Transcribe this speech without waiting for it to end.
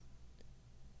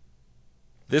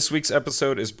This week's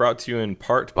episode is brought to you in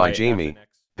part by Jamie.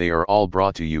 They are all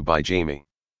brought to you by Jamie.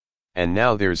 And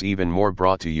now there's even more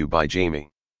brought to you by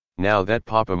Jamie. Now that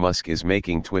Papa Musk is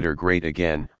making Twitter great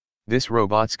again, this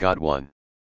robot's got one.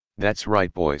 That's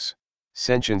right, boys.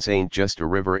 Sentience ain't just a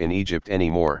river in Egypt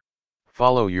anymore.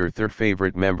 Follow your third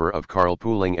favorite member of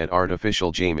carpooling at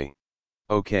Artificial Jamie.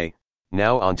 Okay,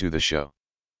 now on to the show.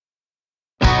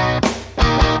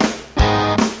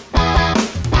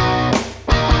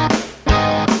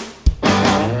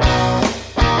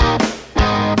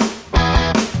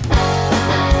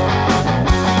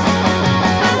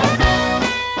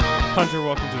 Hunter,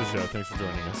 welcome to the show. Thanks for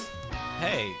joining us.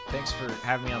 Hey, thanks for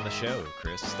having me on the show,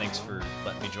 Chris. Thanks for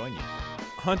letting me join you.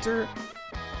 Hunter,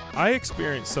 I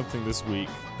experienced something this week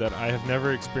that I have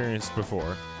never experienced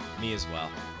before. Me as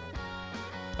well.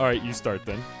 All right, you start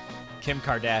then. Kim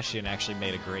Kardashian actually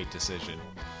made a great decision.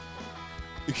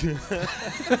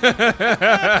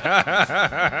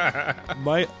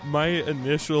 My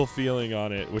initial feeling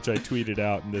on it, which I tweeted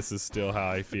out, and this is still how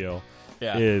I feel,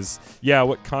 is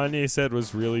what Kanye said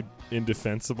was really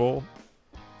indefensible.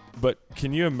 But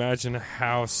can you imagine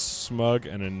how smug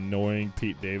and annoying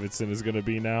Pete Davidson is going to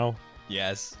be now?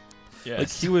 Yes. Like,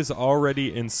 he was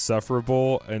already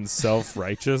insufferable and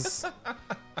self-righteous,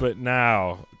 but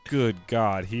now, good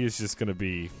God, he is just going to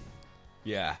be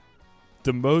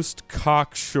the most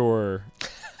cocksure,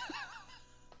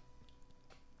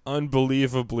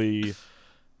 unbelievably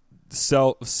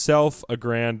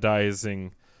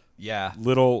self-aggrandizing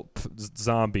little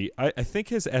zombie. I think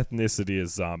his ethnicity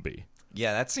is zombie.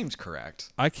 Yeah, that seems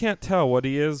correct. I can't tell what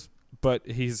he is, but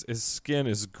his skin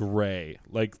is gray.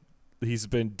 Like, he's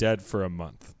been dead for a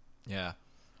month. Yeah.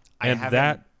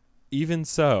 Even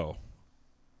so,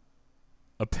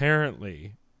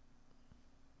 apparently,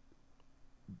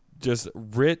 just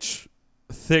rich,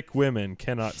 thick women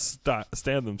cannot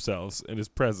stand themselves in his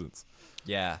presence.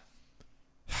 Yeah.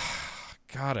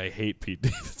 God, I hate Pete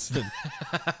Davidson.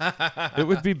 It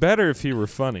would be better if he were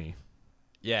funny.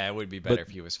 Yeah, it would be better if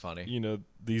he was funny. You know,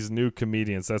 these new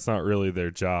comedians, that's not really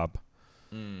their job.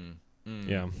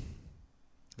 Yeah.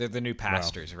 They're the new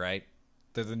pastors, right?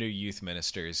 They're the new youth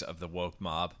ministers of the woke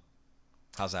mob.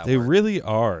 How's that work? They really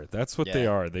are. That's what they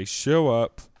are. They show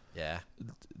up. Yeah.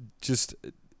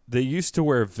 They used to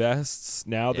wear vests.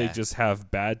 Now they just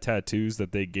have bad tattoos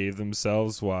that they gave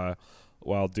themselves while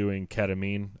doing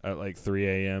ketamine at like 3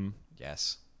 a.m.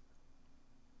 Yes.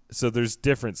 So there's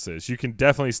differences. You can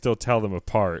definitely still tell them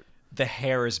apart. The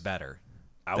hair is better.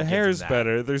 The hair is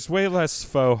better. There's way less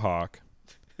faux hawk.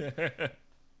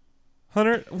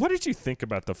 Hunter, what did you think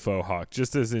about the faux hawk,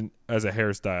 just as a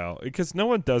hairstyle? Because no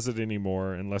one does it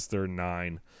anymore unless they're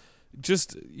 9.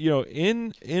 Just,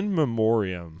 in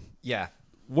memoriam. Yeah.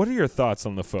 What are your thoughts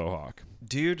on the faux hawk?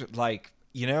 Dude,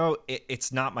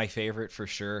 it's not my favorite for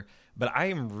sure, but I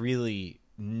am really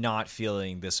not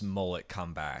feeling this mullet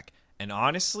comeback. And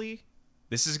honestly,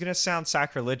 this is going to sound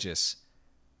sacrilegious.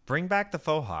 Bring back the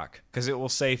faux hawk, because it will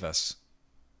save us.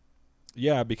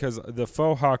 Yeah, because the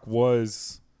faux hawk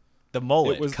was... The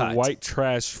mullet It was cut. The white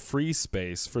trash free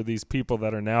space for these people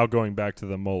that are now going back to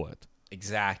the mullet.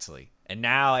 Exactly. And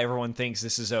now everyone thinks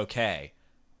this is okay.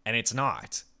 And it's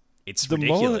not. It's the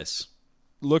ridiculous.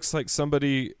 Mullet looks like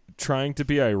somebody trying to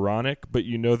be ironic, but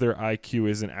their IQ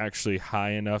isn't actually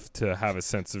high enough to have a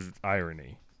sense of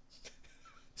irony.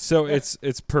 So it's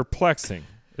perplexing.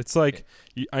 It's like,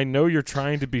 I know you're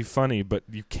trying to be funny, but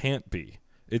you can't be.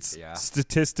 It's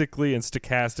statistically and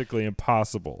stochastically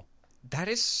impossible. That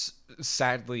is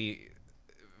sadly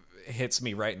hits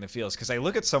me right in the feels, because I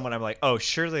look at someone, I'm like, oh,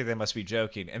 surely they must be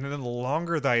joking. And then the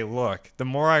longer that I look, the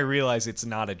more I realize it's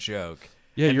not a joke.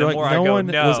 Yeah, and you're the more like,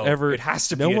 it has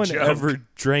to be a joke. No one ever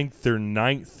drank their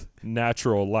 9th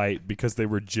natural light because they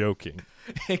were joking.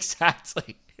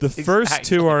 Exactly. The first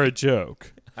 2 are a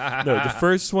joke. No, the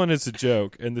first one is a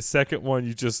joke, and the second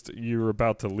one you're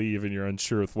about to leave and you're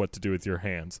unsure with what to do with your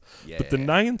hands. Yeah. But the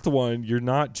 9th one, you're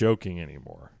not joking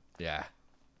anymore. Yeah.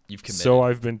 You've committed. So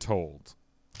I've been told.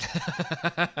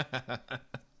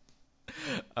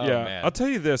 Man. I'll tell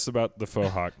you this about the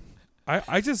faux hawk.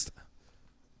 I just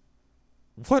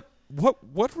what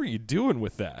were you doing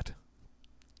with that?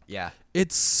 Yeah.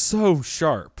 It's so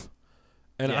sharp.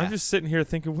 And Yeah. I'm just sitting here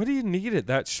thinking, what do you need it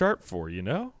that sharp for, It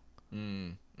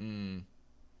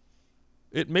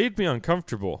made me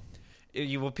uncomfortable.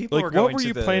 People Like, were going what were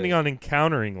you planning on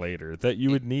encountering later that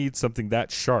you would need something that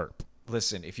sharp?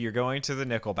 Listen, if you're going to the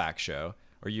Nickelback show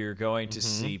or you're going to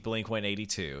see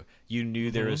Blink-182, you knew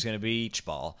there was going to be Beach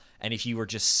Ball. And if you were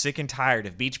just sick and tired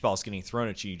of beach balls getting thrown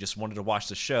at you, you just wanted to watch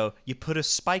the show, you put a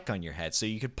spike on your head so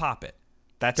you could pop it.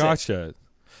 That's it. Gotcha.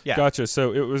 Yeah. Gotcha.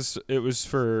 So it was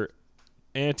for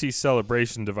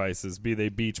anti-celebration devices, be they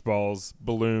beach balls,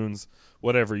 balloons,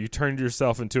 whatever. You turned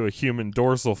yourself into a human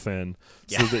dorsal fin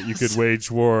so that you could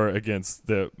wage war against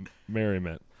the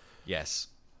merriment. Yes.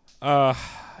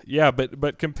 Yeah,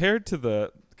 but compared to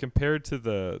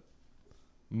the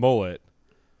mullet,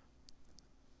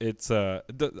 it's I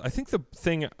think the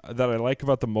thing that I like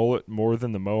about the mullet more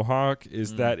than the mohawk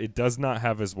is that it does not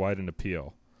have as wide an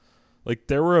appeal. Like,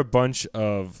 there were a bunch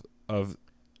of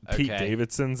Pete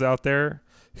Davidsons out there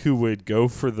who would go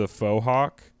for the faux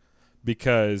hawk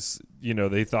because, you know,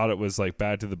 they thought it was like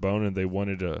bad to the bone and they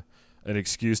wanted an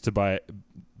excuse to buy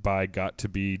Got to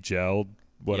Be gelled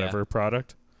whatever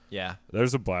product. Yeah.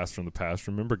 There's a blast from the past.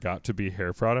 Remember Got to Be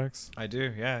hair products? I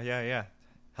do. Yeah.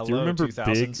 Hello, do you remember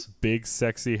 2000s? big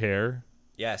sexy hair?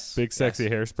 Yes. Big sexy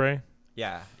hairspray?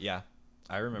 Yeah.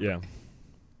 I remember. Yeah.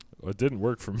 Well, it didn't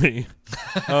work for me.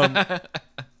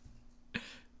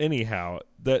 Anyhow,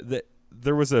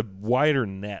 there was a wider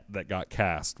net that got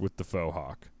cast with the faux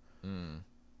hawk.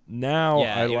 Now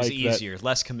I it was like easier,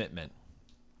 less commitment.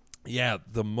 Yeah,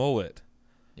 the mullet.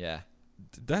 Yeah.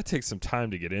 That takes some time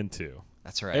to get into.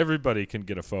 That's right. Everybody can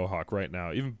get a faux hawk right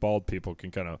now. Even bald people can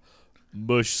kind of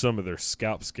mush some of their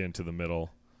scalp skin to the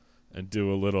middle and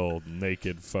do a little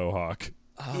naked faux hawk.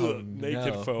 Oh,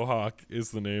 Naked no. Faux Hawk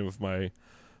is the name of my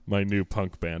new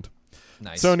punk band.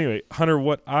 Nice. So anyway, Hunter,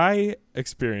 what I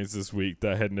experienced this week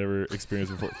that I had never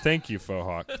experienced before. Thank you, Faux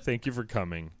Hawk. Thank you for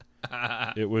coming.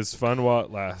 It was fun while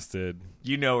it lasted.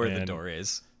 You know where the And door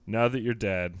is. Now that you're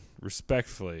dead,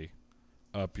 respectfully,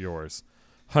 up yours.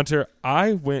 Hunter,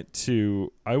 I went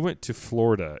to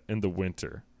Florida in the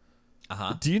winter.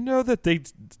 Uh-huh. Do you know that they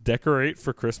decorate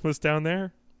for Christmas down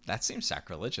there? That seems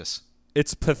sacrilegious.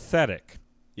 It's pathetic.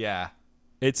 Yeah.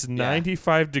 It's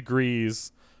 95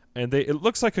 degrees, and it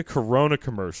looks like a Corona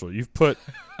commercial. You've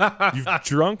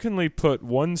drunkenly put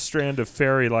one strand of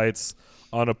fairy lights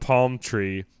on a palm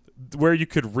tree where you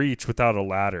could reach without a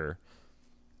ladder.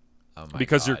 Oh my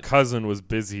because God. your cousin was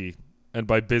busy, and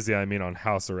by busy I mean on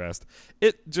house arrest.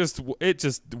 It just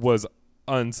was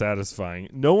unsatisfying.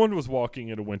 No one was walking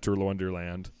in a winter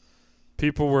wonderland.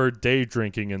 People were day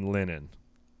drinking in linen.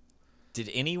 Did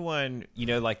anyone,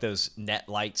 like those net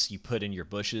lights you put in your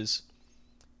bushes?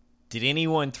 Did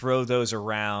anyone throw those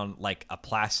around like a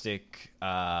plastic?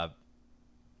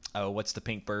 What's the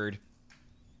pink bird?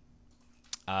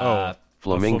 Flamingo.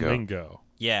 Flamingo.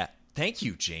 Yeah. Thank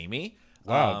you, Jamie.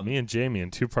 Wow, me and Jamie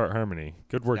in 2-part harmony.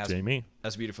 Good work, That's- Jamie.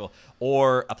 That's beautiful.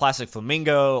 Or a plastic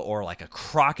flamingo, or like a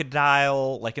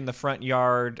crocodile, like in the front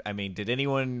yard. I mean, did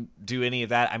anyone do any of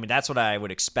that? I mean, that's what I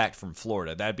would expect from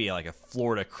Florida. That'd be like a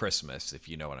Florida Christmas, if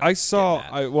you know what I'm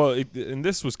and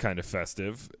this was kind of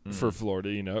festive for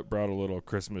Florida. You know, it brought a little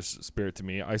Christmas spirit to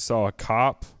me. I saw a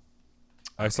cop.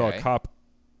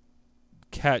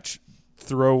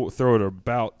 Throw it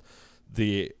about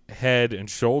the head and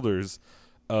shoulders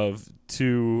of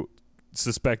two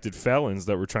suspected felons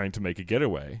that were trying to make a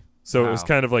getaway. So it was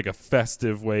kind of like a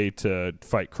festive way to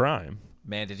fight crime.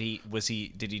 Man,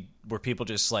 were people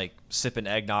just like sipping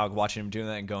eggnog, watching him doing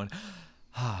that and going,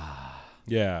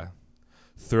 Yeah.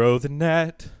 Throw the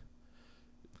net,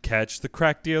 catch the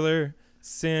crack dealer,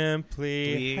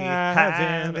 simply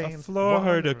having a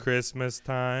Florida Christmas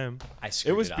time.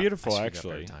 It was beautiful,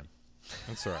 actually.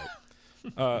 That's all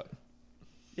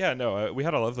right. We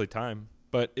had a lovely time,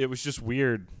 but it was just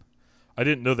weird. I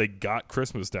didn't know they got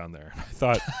Christmas down there.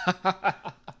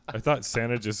 I thought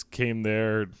Santa just came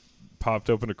there, popped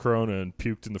open a Corona, and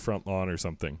puked in the front lawn or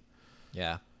something.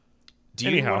 Yeah. Do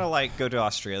you want to like go to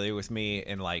Australia with me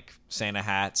in like Santa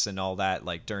hats and all that,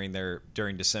 like during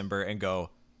December, and go,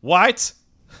 what?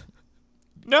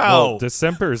 No. Well,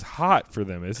 December is hot for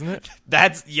them, isn't it?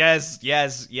 That's yes.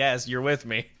 You're with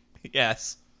me.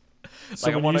 Yes.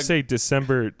 So when you say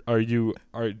December, do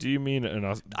you mean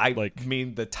I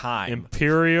mean the time.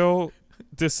 Imperial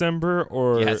December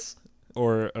or Yes.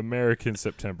 or American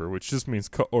September, which just means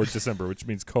or December, which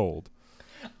means cold.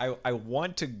 I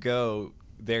want to go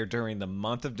there during the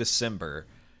month of December,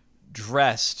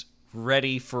 dressed,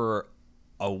 ready for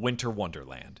a winter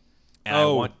wonderland.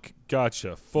 And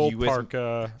gotcha. Full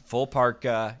parka. Full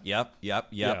parka. Yep.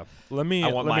 Yeah. Let me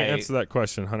answer that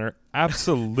question, Hunter.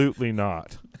 Absolutely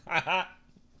not.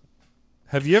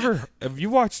 Have you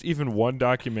watched even one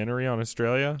documentary on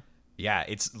Australia? Yeah,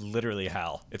 it's literally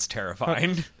hell. It's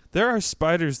terrifying. There are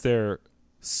spiders there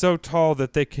so tall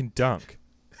that they can dunk.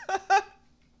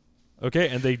 Okay,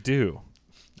 and they do.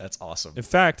 That's awesome. In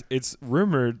fact, it's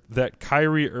rumored that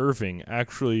Kyrie Irving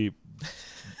actually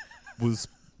was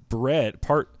bred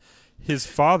his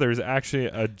father's actually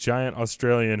a giant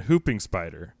Australian hooping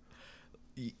spider.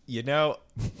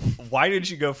 Why did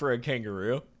you go for a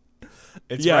kangaroo?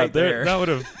 It's yeah, right there. that would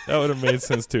have made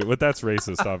sense too. But that's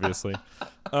racist, obviously.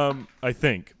 I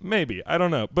think maybe I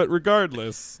don't know, but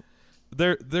regardless,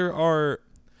 there are.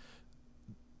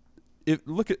 It's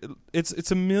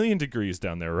 1,000,000 degrees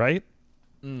down there, right?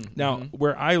 Now,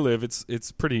 where I live,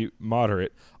 it's pretty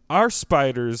moderate. Our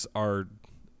spiders are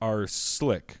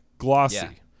slick,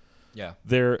 glossy. Yeah.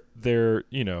 They're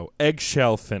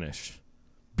eggshell finish,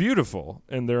 beautiful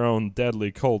in their own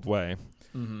deadly cold way.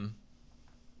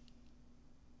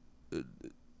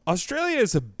 Australia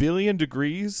is 1,000,000,000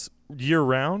 degrees year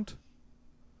round,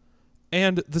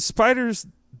 and the spiders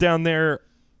down there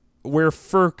wear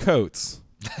fur coats.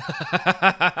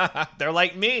 They're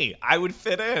like me. I would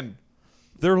fit in.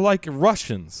 They're like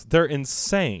Russians. They're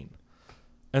insane,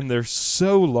 and they're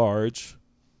so large.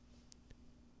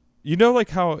 You know, like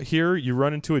how here you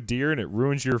run into a deer and it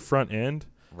ruins your front end?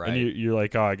 Right. And you're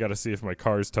like, oh, I got to see if my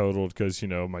car's totaled because,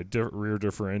 my rear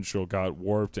differential got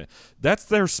warped. That's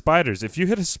their spiders. If you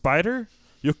hit a spider,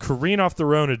 you'll careen off the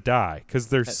road and die because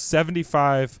they're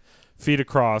 75 feet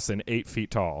across and 8 feet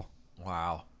tall.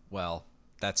 Wow. Well,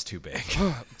 that's too big.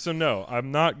 So, no,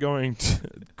 I'm not going to.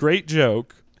 Great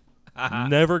joke.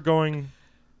 Never going.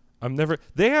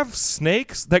 They have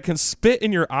snakes that can spit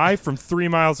in your eye from 3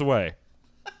 miles away.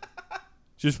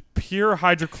 Just pure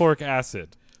hydrochloric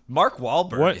acid. Mark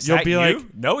Wahlberg. What? Is You'll that be you?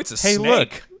 like, No, it's a hey,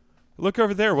 snake. look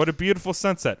over there. What a beautiful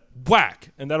sunset. Whack.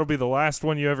 And that'll be the last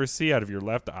one you ever see out of your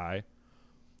left eye.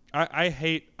 I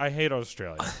hate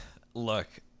Australia. Look,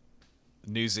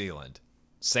 New Zealand.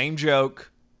 Same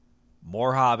joke.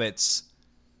 More hobbits.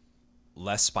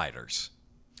 Less spiders.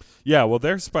 Yeah, well,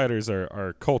 their spiders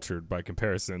are cultured by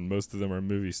comparison. Most of them are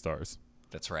movie stars.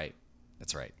 That's right.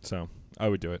 So I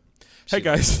would do it. Hey,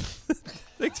 guys.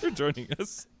 Thanks for joining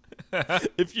us.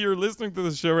 If you're listening to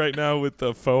the show right now with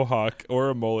a faux hawk or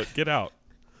a mullet, get out.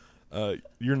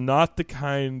 You're not the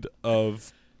kind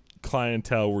of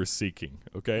clientele we're seeking,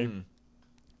 okay?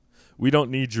 We don't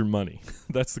need your money.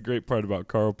 That's the great part about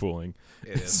carpooling.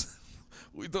 It is.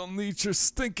 We don't need your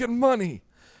stinking money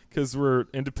because we're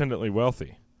independently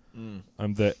wealthy.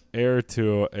 I'm the heir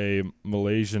to a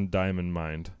Malaysian diamond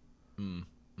mine. Do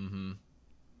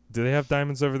they have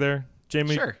diamonds over there?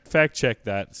 Jamie, Sure. fact check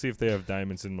that. See if they have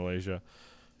diamonds in Malaysia.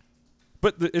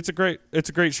 But it's a great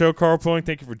show, Carpooling.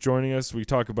 Thank you for joining us. We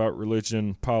talk about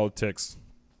religion, politics,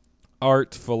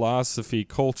 art, philosophy,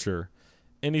 culture,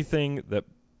 anything that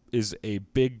is a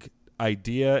big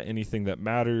idea, anything that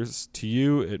matters to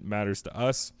you, it matters to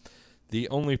us. The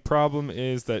only problem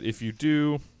is that if you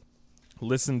do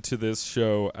listen to this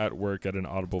show at work at an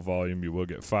audible volume, you will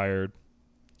get fired.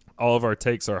 All of our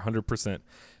takes are 100%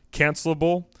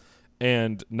 cancelable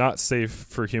and not safe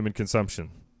for human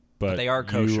consumption. But they are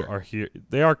kosher.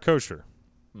 They are kosher.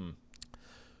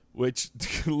 Which,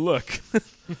 look,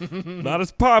 not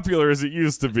as popular as it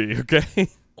used to be, okay?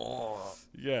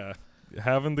 Yeah.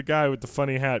 Having the guy with the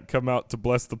funny hat come out to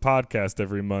bless the podcast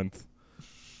every month.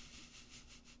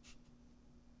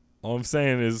 All I'm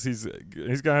saying is he's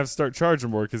going to have to start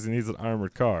charging more because he needs an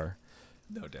armored car.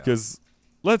 No doubt. Because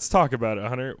let's talk about it,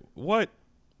 Hunter. What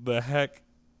the heck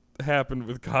happened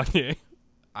with Kanye?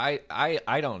 I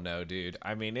don't know, dude.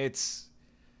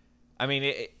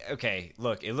 Okay,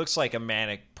 look, it looks like a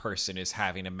manic person is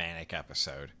having a manic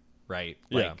episode, right?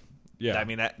 Like, Yeah. I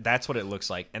mean, that's what it looks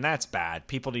like, and that's bad.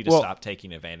 People need to stop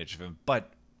taking advantage of him.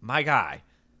 But, my guy,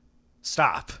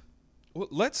 stop. Well,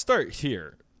 let's start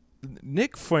here.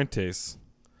 Nick Fuentes.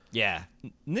 Yeah.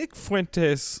 Nick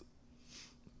Fuentes,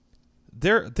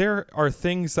 there are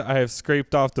things that I have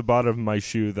scraped off the bottom of my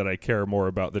shoe that I care more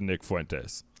about than Nick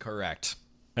Fuentes. Correct.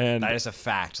 And that is a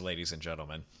fact, ladies and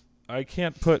gentlemen. I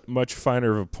can't put much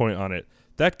finer of a point on it.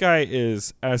 That guy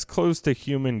is as close to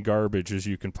human garbage as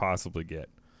you can possibly get.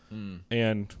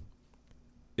 And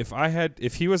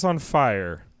if he was on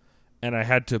fire and I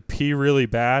had to pee really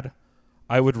bad,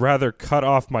 I would rather cut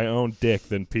off my own dick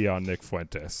than pee on Nick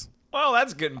Fuentes. Well,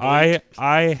 that's good.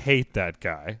 I hate that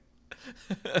guy.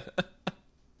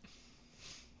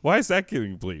 Why is that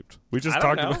getting bleeped? We just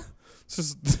talked about.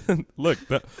 Just look.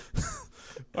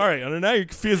 All right, now you're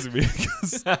confusing me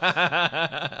because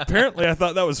apparently I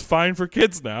thought that was fine for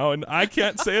kids now, and I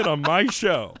can't say it on my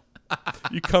show.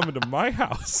 You come into my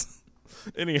house.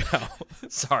 Anyhow.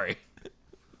 Sorry.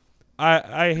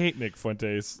 I hate Nick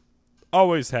Fuentes.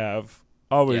 Always have.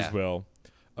 Always will.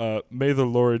 May the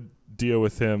Lord deal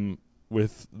with him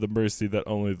with the mercy that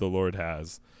only the Lord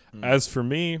has. As for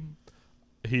me,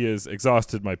 he has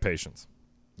exhausted my patience.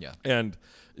 Yeah. And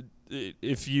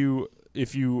if you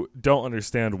don't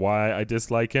understand why I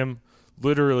dislike him,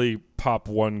 literally pop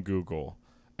one Google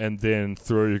and then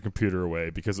throw your computer away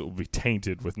because it will be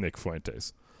tainted with Nick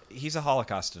Fuentes. he's a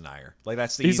Holocaust denier. Like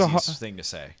that's the He's a easiest thing to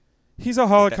say. He's a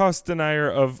Holocaust denier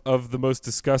of the most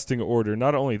disgusting order.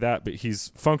 Not only that, but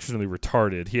he's functionally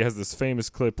retarded. He has this famous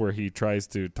clip where he tries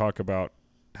to talk about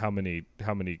how many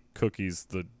cookies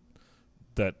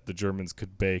that the Germans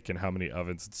could bake and how many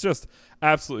ovens. It's just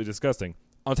absolutely disgusting.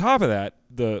 On top of that,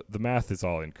 the math is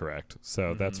all incorrect,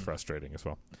 so that's frustrating as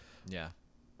well. Yeah.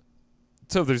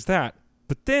 So there's that.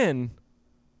 But then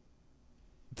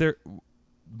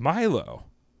Milo.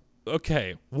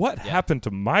 Okay, what happened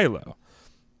to Milo?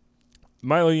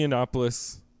 Milo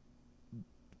Yiannopoulos,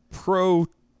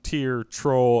 pro-tier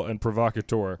troll and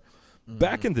provocateur.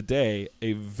 Back in the day,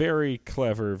 a very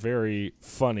clever, very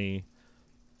funny,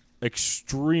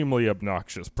 extremely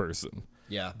obnoxious person.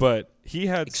 Yeah. But he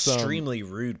had extremely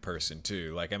rude person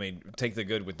too. Like, I mean, take the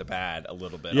good with the bad a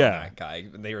little bit on that guy.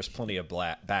 There was plenty of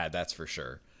bad, that's for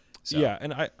sure. So. Yeah,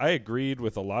 and I agreed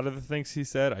with a lot of the things he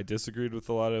said. I disagreed with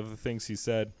a lot of the things he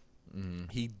said.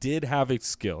 He did have a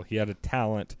skill. He had a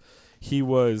talent. He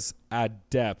was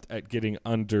adept at getting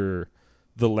under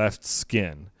the left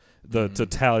skin, the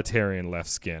totalitarian left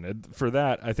skin. And for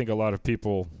that, I think a lot of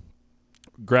people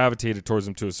gravitated towards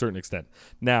him to a certain extent.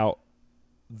 Now,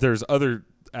 there's other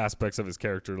aspects of his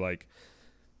character, like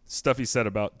stuff he said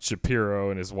about Shapiro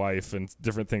and his wife and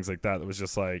different things like that was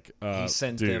just like, he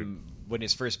sent them when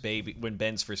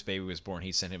Ben's first baby was born,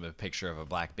 he sent him a picture of a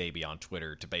black baby on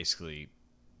Twitter to basically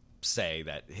say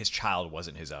that his child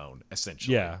wasn't his own,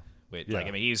 essentially. Yeah. Like,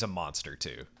 I mean, he's a monster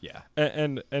too. Yeah.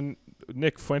 And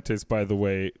Nick Fuentes, by the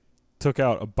way, took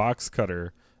out a box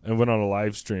cutter and went on a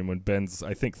live stream when Ben's,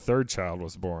 I think, third child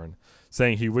was born,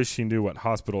 saying he wished he knew what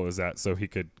hospital it was at so he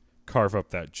could carve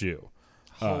up that Jew.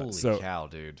 Holy cow,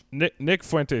 dude. Nick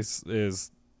Fuentes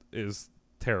is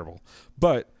terrible.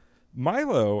 But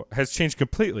Milo has changed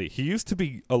completely. He used to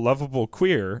be a lovable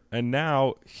queer, and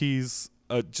now he's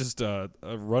just a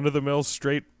run-of-the-mill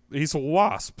straight... He's a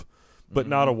wasp, but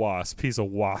not a wasp. He's a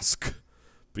wask,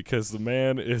 because the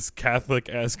man is Catholic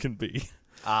as can be.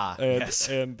 Yes.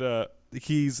 And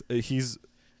he's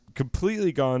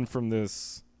completely gone from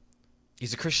this...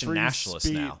 He's a Christian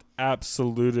nationalist now.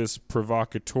 Absolutist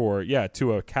provocateur,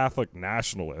 to a Catholic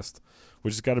nationalist,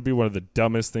 which has got to be one of the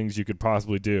dumbest things you could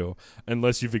possibly do,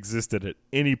 unless you've existed at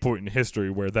any point in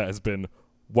history where that has been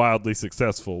wildly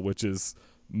successful, which is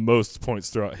most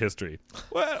points throughout history.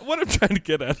 What I'm trying to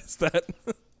get at is that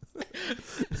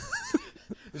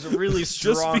there's a really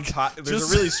strong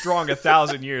there's a really strong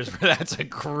 1,000 years where that's a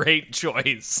great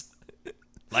choice.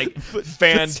 Like,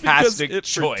 fantastic it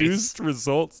choice. Produced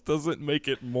results doesn't make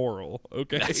it moral.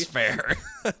 Okay, that's fair.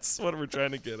 That's what we're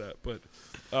trying to get at. But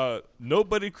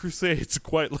nobody crusades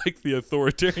quite like the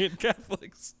authoritarian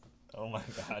Catholics. Oh my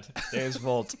God, Deus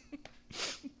Volt,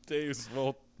 Deus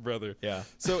Volt, brother. Yeah.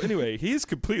 So anyway, he's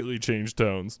completely changed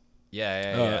tones.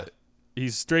 Yeah.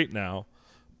 He's straight now,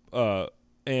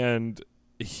 and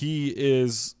he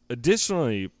is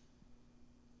additionally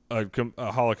a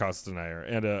Holocaust denier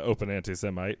and an open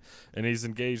anti-Semite, and he's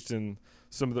engaged in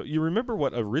some of the... You remember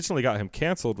what originally got him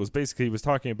canceled was basically he was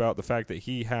talking about the fact that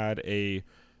he had a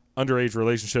underage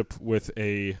relationship with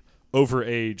a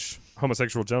overage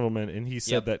homosexual gentleman, and he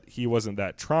said that he wasn't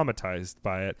that traumatized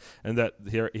by it, and that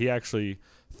he actually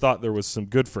thought there was some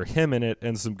good for him in it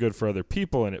and some good for other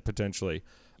people in it potentially.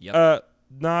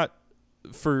 Not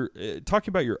for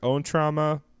talking about your own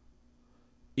trauma.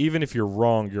 Even if you're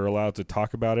wrong, you're allowed to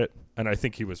talk about it. And I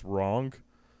think he was wrong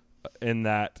in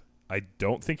that I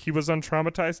don't think he was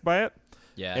untraumatized by it.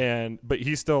 Yeah. But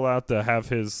he's still allowed to have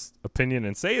his opinion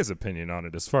and say his opinion on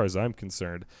it as far as I'm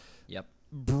concerned. Yep.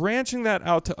 Branching that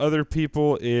out to other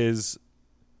people is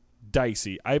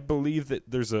dicey. I believe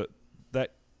that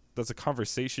that's a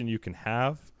conversation you can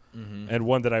have, and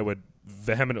one that I would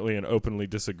vehemently and openly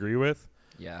disagree with.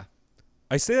 Yeah.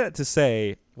 I say that to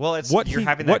say, well, you're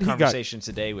having that conversation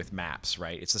today with Maps,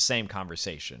 right? It's the same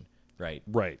conversation, right?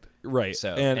 Right.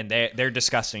 So, and they're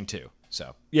disgusting too.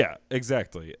 So yeah,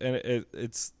 exactly. And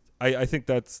it's I think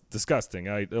that's disgusting.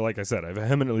 Like I said, I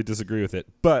vehemently disagree with it.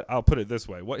 But I'll put it this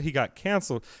way: what he got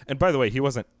canceled, and by the way, he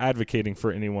wasn't advocating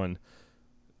for anyone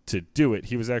to do it.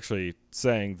 He was actually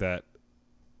saying that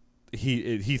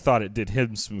he thought it did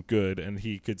him some good, and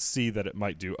he could see that it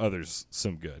might do others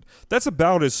some good. That's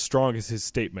about as strong as his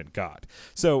statement got.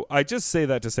 So I just say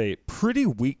that to say pretty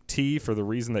weak tea for the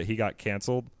reason that he got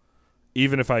canceled,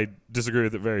 even if I disagree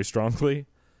with it very strongly.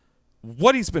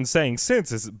 What he's been saying since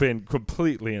has been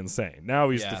completely insane. Now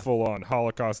he's the full-on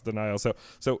Holocaust denial.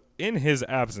 So in his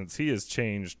absence, he has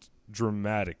changed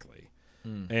dramatically,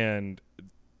 and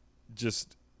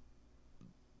just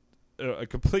a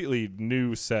completely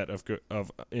new set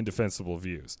of indefensible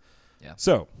views. Yeah.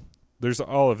 So there's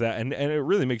all of that, and it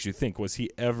really makes you think: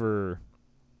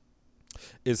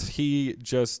 is he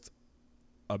just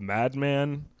a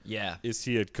madman? Yeah. Is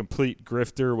he a complete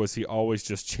grifter? Was he always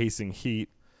just chasing heat?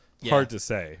 Yeah. Hard to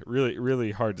say. Really,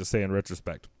 really hard to say in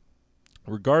retrospect.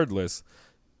 Regardless,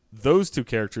 those two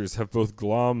characters have both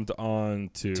glommed on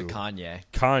to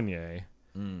Kanye.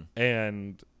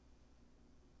 And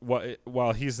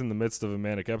while he's in the midst of a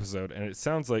manic episode, and it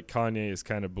sounds like Kanye is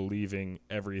kind of believing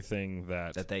everything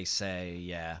that they say,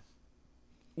 yeah.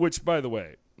 Which, by the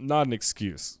way, not an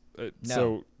excuse. No.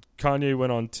 So Kanye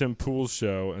went on Tim Pool's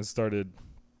show and started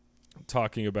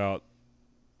talking about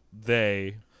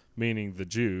they, meaning the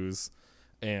Jews,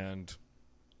 and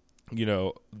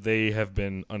they have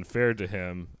been unfair to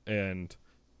him. And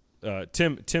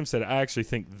Tim said, I actually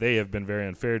think they have been very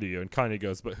unfair to you. And Kanye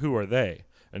goes, but who are they?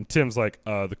 And Tim's like,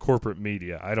 the corporate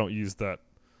media. I don't use that.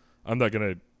 I'm not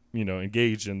going to,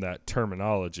 engage in that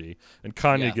terminology. And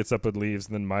Kanye gets up and leaves,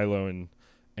 and then Milo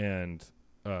and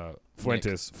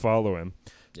Fuentes follow him.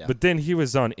 Yeah. But then he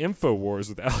was on InfoWars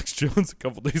with Alex Jones a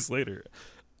couple days later.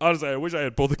 Honestly, I wish I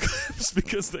had pulled the clips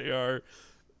because they are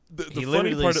the he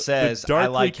funny literally part says, of the I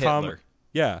like Hitler.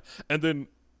 Yeah. And then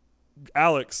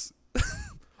Alex,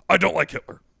 I don't like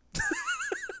Hitler.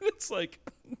 It's like,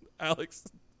 Alex,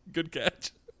 good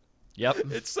catch. Yep.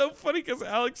 It's so funny because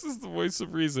Alex is the voice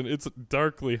of reason. It's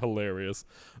darkly hilarious.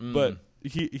 But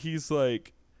he's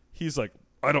like,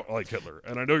 I don't like Hitler.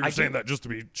 And I know you're saying that just to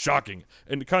be shocking.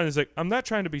 And Kanye's like, I'm not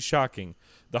trying to be shocking.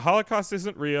 The Holocaust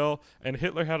isn't real, and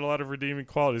Hitler had a lot of redeeming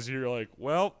qualities. You're like,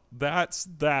 well, that's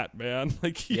that, man.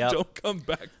 Like, you don't come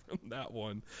back from that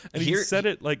one. And he said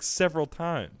it like several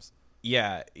times.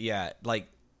 Yeah. Like,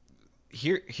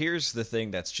 here's the thing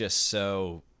that's just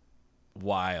so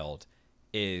wild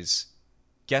is,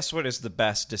 guess what is the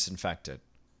best disinfectant?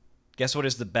 Guess what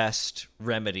is the best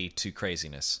remedy to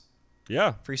craziness?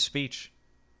 Yeah. Free speech.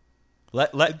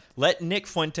 Let Nick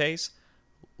Fuentes,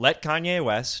 let Kanye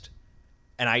West,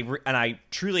 and I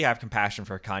truly have compassion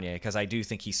for Kanye because I do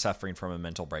think he's suffering from a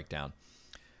mental breakdown.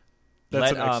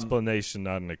 That's an explanation,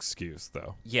 not an excuse,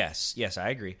 though. Yes, I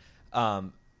agree.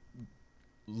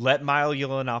 Let Milo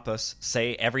Yiannopoulos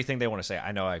say everything they want to say.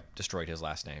 I know I destroyed his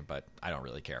last name, but I don't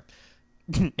really care.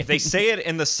 If they say it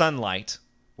in the sunlight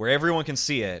where everyone can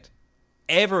see it,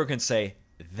 everyone can say,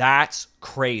 that's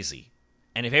crazy.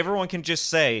 And if everyone can just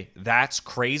say, that's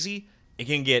crazy,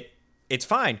 it's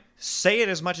fine. Say it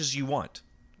as much as you want,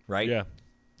 right? Yeah.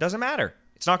 Doesn't matter.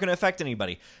 It's not going to affect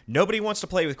anybody. Nobody wants to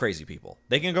play with crazy people.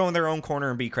 They can go in their own corner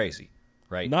and be crazy,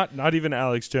 right? Not even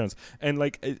Alex Jones. And,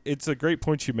 like, it's a great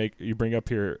point you bring up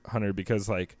here, Hunter, because,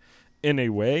 like, in a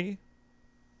way,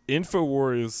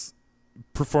 InfoWars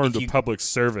performed a public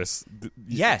service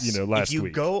last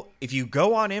week. If you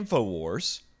go on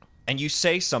InfoWars and you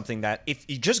say something that, if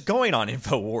you just going on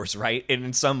InfoWars, right, and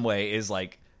in some way is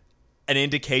like an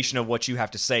indication of what you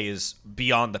have to say is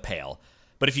beyond the pale.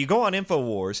 But if you go on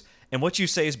InfoWars and what you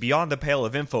say is beyond the pale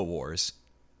of InfoWars,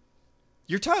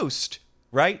 you're toast,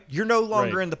 right? You're no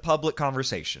longer in the public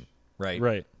conversation, right?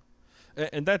 Right.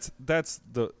 And that's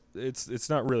it's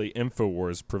not really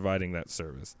InfoWars providing that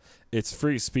service. It's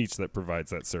free speech that provides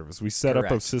that service. We set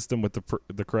up a system with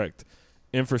the correct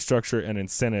infrastructure and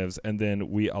incentives, and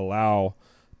then we allow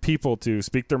people to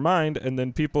speak their mind, and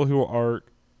then people who are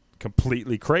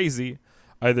completely crazy,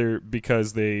 either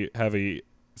because they have a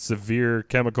severe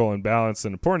chemical imbalance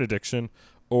and a porn addiction,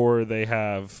 or they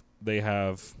have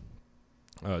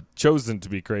chosen to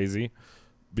be crazy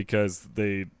because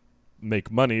they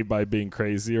make money by being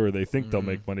crazy, or they think they'll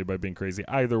make money by being crazy.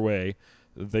 Either way,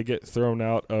 they get thrown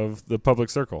out of the public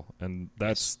circle, and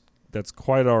that's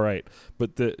quite all right.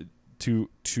 But to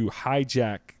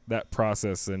hijack that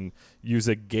process and use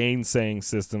a gainsaying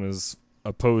system as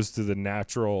opposed to the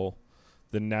natural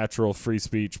free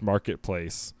speech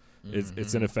marketplace,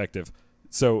 it's ineffective.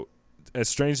 So, as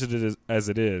strange as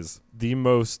it is, the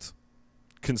most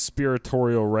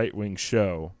conspiratorial right-wing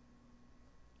show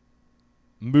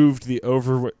moved the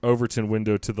Overton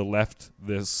window to the left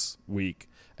this week,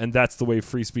 and that's the way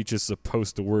free speech is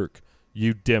supposed to work,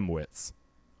 you dimwits.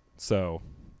 So,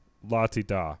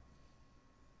 la-ti-da.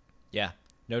 Yeah,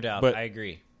 no doubt. But I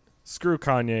agree. Screw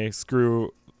Kanye,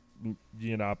 screw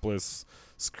Yiannopoulos,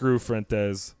 screw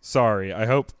Fuentes. Sorry. I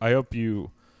hope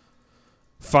you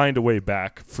find a way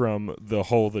back from the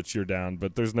hole that you're down,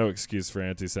 but there's no excuse for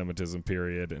anti-Semitism,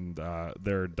 period, and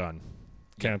they're done.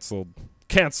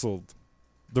 Canceled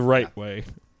the right way.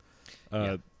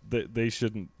 They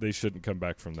shouldn't come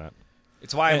back from that.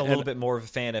 It's why I'm a little bit more of a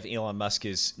fan of Elon Musk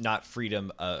is not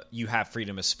freedom. You have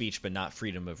freedom of speech, but not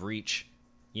freedom of reach.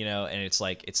 and it's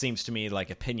like, it seems to me like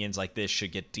opinions like this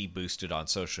should get deboosted on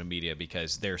social media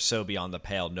because they're so beyond the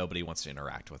pale, nobody wants to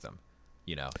interact with them,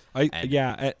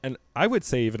 and I would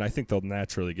say even I think they'll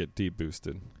naturally get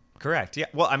deboosted. Correct. Yeah.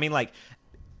 Well, I mean, like,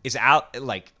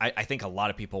 I think a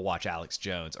lot of people watch Alex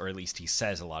Jones, or at least he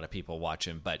says a lot of people watch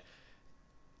him. But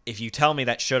if you tell me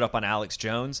that showed up on Alex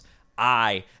Jones,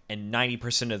 I and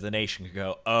 90% of the nation could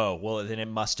go, oh, well, then it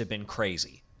must have been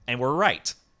crazy. And we're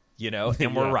right,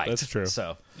 and we're right. That's true.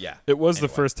 So, yeah. It was the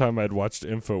first time I'd watched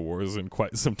InfoWars in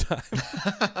quite some time.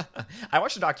 I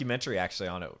watched a documentary actually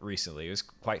on it recently. It was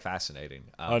quite fascinating.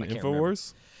 On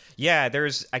InfoWars? Yeah,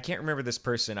 I can't remember this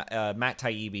person. Matt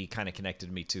Taibbi kind of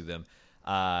connected me to them.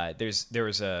 There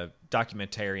was a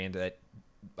documentarian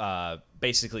that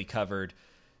basically covered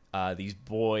these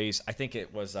boys. I think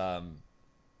it was The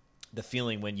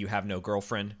Feeling When You Have No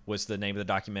Girlfriend was the name of the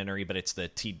documentary, but it's the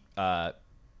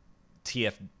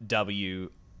TFW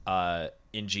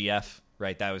NGF,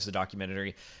 right? That was the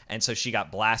documentary. And so she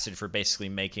got blasted for basically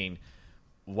making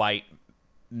white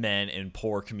men in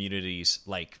poor communities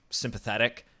like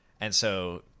sympathetic. And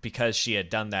so because she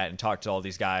had done that and talked to all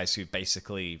these guys who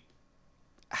basically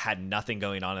had nothing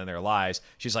going on in their lives,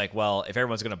 she's like, well, if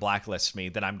everyone's going to blacklist me,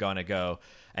 then I'm going to go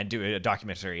and do a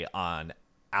documentary on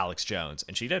Alex Jones.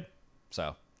 And she did.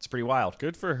 So it's pretty wild.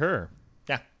 Good for her.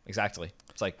 Yeah, exactly.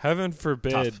 It's like, heaven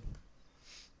forbid tough.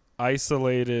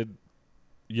 Isolated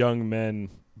young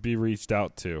men be reached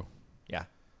out to. Yeah.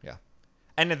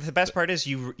 And the best part is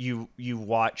you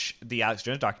watch the Alex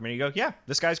Jones documentary, you go, yeah,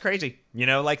 this guy's crazy.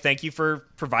 Thank you for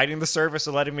providing the service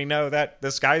and letting me know that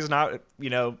this guy's not,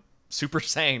 super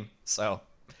sane. So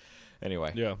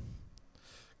anyway. Yeah.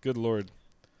 Good Lord.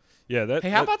 Yeah. Hey,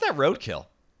 how about that roadkill?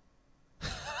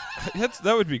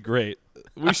 That would be great.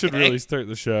 We should really start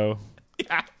the show.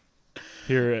 Yeah.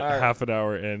 Here at half an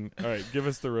hour in. All right, give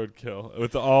us the roadkill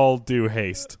with all due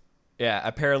haste. Yeah,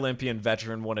 a Paralympian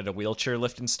veteran wanted a wheelchair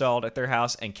lift installed at their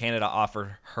house, and Canada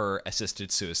offered her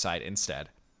assisted suicide instead.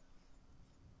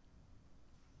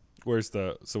 What's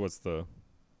the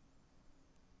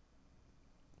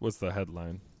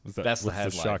headline? That's the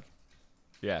headline.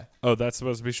 Yeah. Oh, that's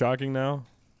supposed to be shocking now?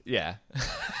 Yeah.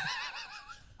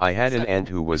 I had an aunt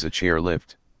who was a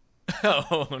chairlift.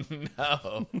 Oh,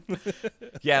 no.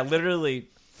 Yeah, literally,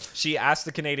 she asked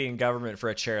the Canadian government for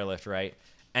a chairlift, right?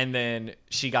 And then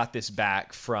she got this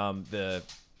back from the,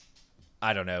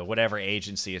 I don't know, whatever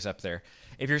agency is up there.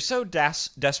 If you're so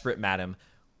desperate, madam,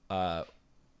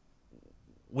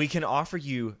 we can offer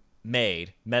you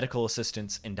medical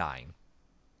assistance in dying.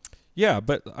 Yeah,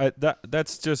 but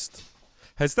that's just...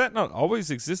 Has that not always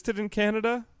existed in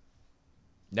Canada?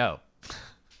 No.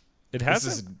 It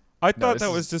hasn't? I thought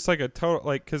that was just like a total...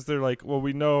 because they're like, well,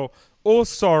 we know... Oh,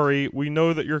 sorry, we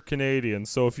know that you're Canadian,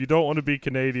 so if you don't want to be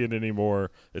Canadian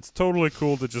anymore, it's totally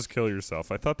cool to just kill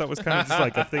yourself. I thought that was kind of just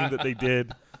like a thing that they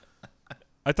did.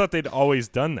 I thought they'd always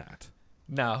done that.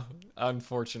 No,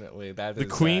 unfortunately, the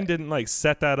Queen didn't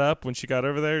set that up when she got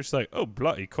over there. She's like, oh,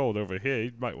 bloody cold over here.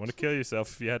 You might want to kill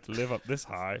yourself if you had to live up this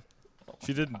high.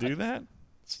 She didn't do that?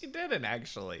 She didn't,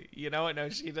 actually. You know what? No,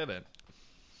 she didn't.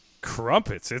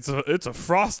 Crumpets. It's a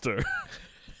froster.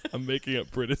 I'm making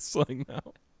up British slang now.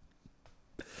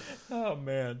 Oh,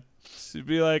 man. She'd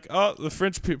be like, oh, the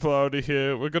French people out of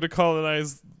here, we're going to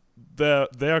colonize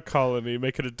their colony,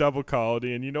 make it a double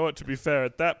colony. And you know what? To be fair,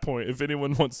 at that point, if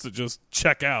anyone wants to just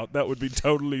check out, that would be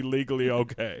totally legally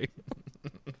okay.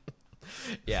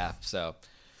 Yeah, so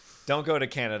don't go to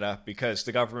Canada because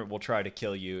the government will try to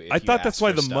kill you if I you thought that's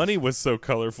why the stuff. money was so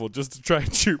colorful, just to try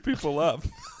and cheer people up.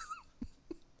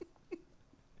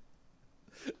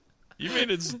 You mean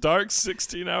it's dark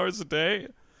 16 hours a day?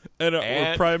 And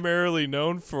we're primarily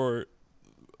known for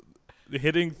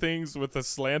hitting things with a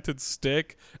slanted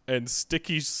stick and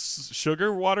sticky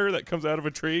sugar water that comes out of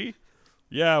a tree?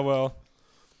 Yeah, well,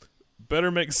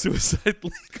 better make suicide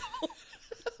legal.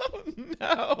 Oh,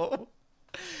 no.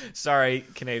 Sorry,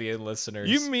 Canadian listeners.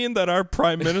 You mean that our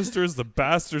prime minister is the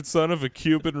bastard son of a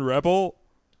Cuban rebel?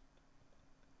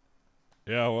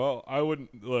 Yeah, well, I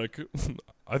wouldn't... Look,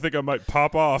 I think I might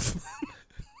pop off.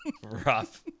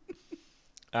 Rough.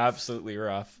 Absolutely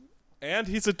rough. And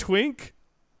he's a twink?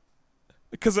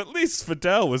 Because at least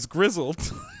Fidel was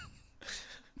grizzled.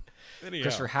 Anyhow.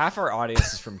 Because for half our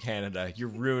audience is from Canada, you're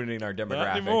ruining our demographics.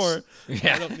 Not anymore.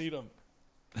 Yeah. I don't need them.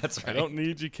 That's right. I don't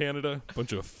need you, Canada.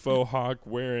 Bunch of faux hawk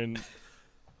wearing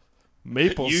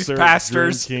maple youth syrup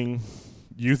pastors. drinking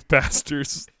youth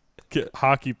pastors. Get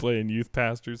hockey playing youth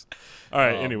pastors. All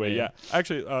right, anyway, man. yeah.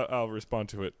 Actually, I'll respond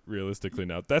to it realistically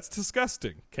now. That's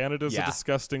disgusting. Canada's a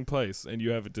disgusting place, and you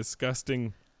have a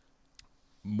disgusting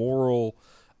moral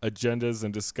agendas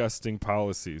and disgusting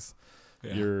policies.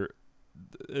 Yeah.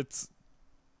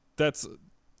 That's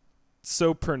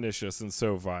so pernicious and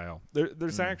so vile.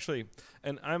 There's actually,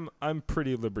 and I'm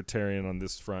pretty libertarian on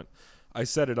this front. I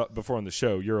said it up before on the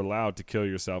show. You're allowed to kill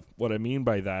yourself. What I mean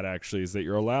by that actually is that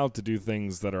you're allowed to do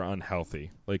things that are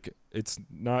unhealthy. Like, it's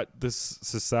not this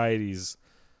society's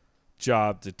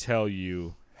job to tell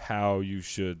you how you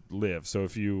should live. So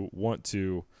if you want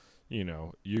to,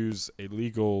 use a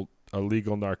legal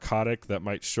narcotic that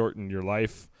might shorten your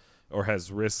life or has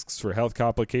risks for health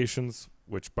complications,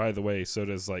 which, by the way, so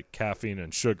does like caffeine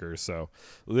and sugar. So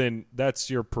then that's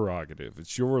your prerogative.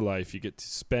 It's your life. You get to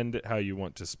spend it how you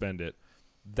want to spend it.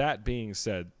 That being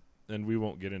said, and we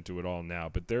won't get into it all now,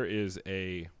 but there's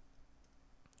a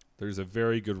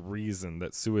very good reason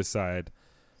that suicide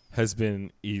has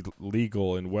been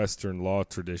illegal in Western law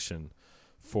tradition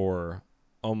for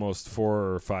almost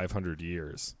 400 or 500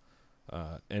 years.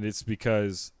 And it's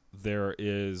because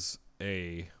there's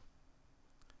an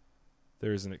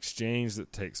exchange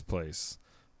that takes place.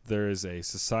 There is a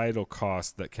societal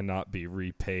cost that cannot be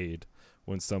repaid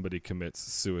when somebody commits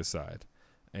suicide.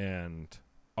 And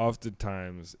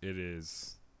oftentimes it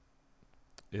is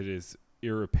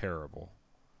irreparable.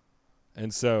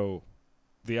 And so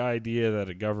the idea that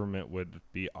a government would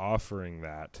be offering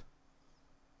that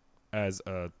as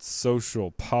a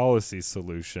social policy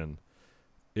solution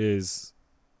is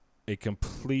a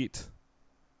complete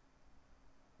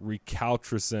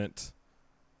recalcitrant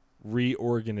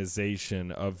reorganization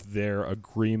of their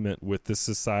agreement with the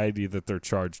society that they're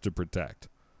charged to protect.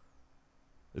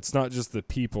 It's not just the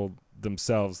people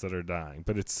themselves that are dying,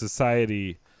 but it's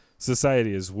society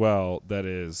as well that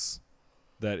is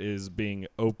being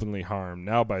openly harmed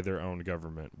now by their own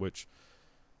government, which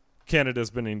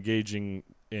Canada's been engaging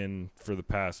in for the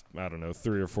past,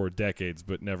 3 or 4 decades,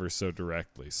 but never so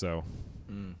directly. So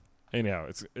anyhow,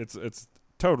 it's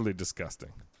totally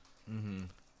disgusting. Mm-hmm.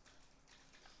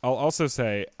 I'll also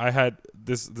say I had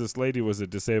this lady was a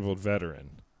disabled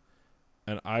veteran,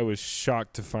 and I was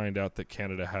shocked to find out that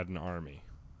Canada had an army.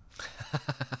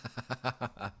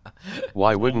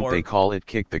 Why wouldn't they call it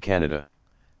Kick the Canada?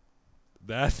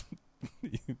 That,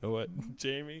 you know what,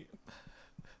 Jamie?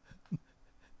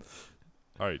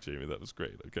 All right, Jamie, that was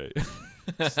great. Okay.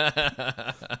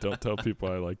 Don't tell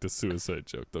people I like the suicide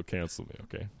joke. They'll cancel me,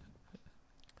 okay?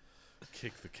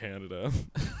 Kick the Canada.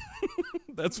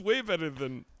 That's way better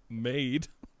than made.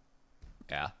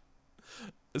 Yeah.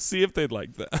 See if they'd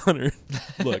like that, Hunter.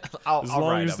 Look, I'll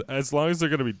write as long as they're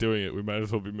going to be doing it, we might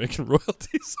as well be making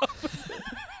royalties off of it.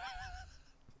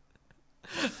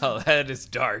 Oh, that is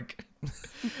dark.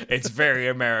 It's very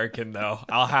American, though.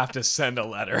 I'll have to send a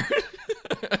letter.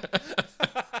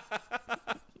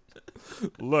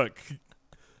 Look,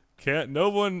 no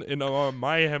one in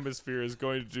my hemisphere is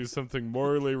going to do something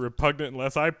morally repugnant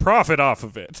unless I profit off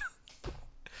of it.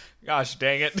 Gosh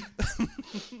dang it.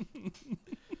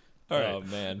 All right, oh,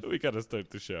 man. We got to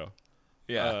start the show.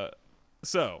 Yeah.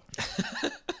 So,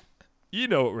 you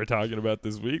know what we're talking about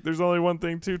this week. There's only one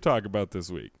thing to talk about this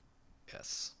week.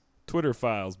 Yes. Twitter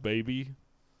files, baby.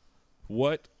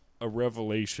 What a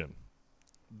revelation.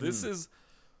 This is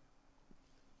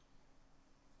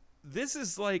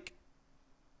like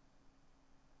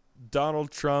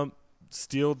Donald Trump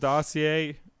Steele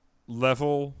dossier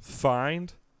level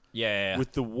find. Yeah.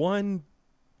 With the one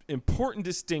important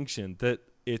distinction that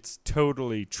it's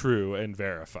totally true and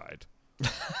verified.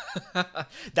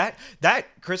 that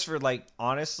Christopher, like,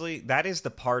 honestly, that is the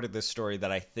part of this story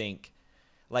that I think,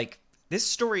 like, this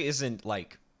story isn't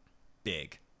like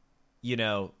big,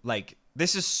 like,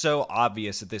 this is so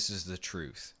obvious that this is the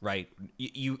truth, right?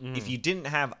 You if you didn't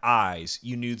have eyes,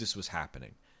 you knew this was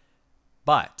happening.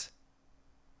 But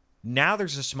now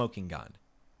there's a smoking gun,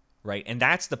 right? And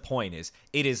that's the point, is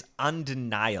it is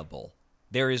undeniable.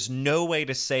 There is no way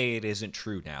to say it isn't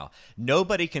true now.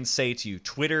 Nobody can say to you,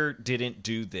 Twitter didn't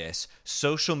do this.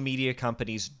 Social media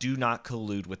companies do not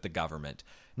collude with the government.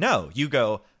 No, you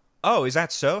go, oh, is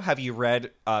that so? Have you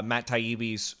read Matt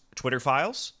Taibbi's Twitter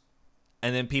files?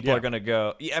 And then people are going to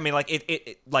go, yeah, I mean,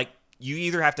 like, like, you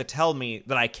either have to tell me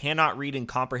that I cannot read and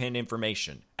comprehend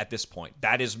information at this point.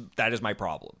 That is my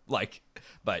problem. Like,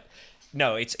 but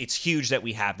no, it's huge that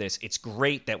we have this. It's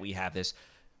great that we have this.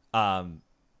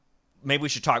 Maybe we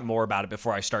should talk more about it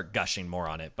before I start gushing more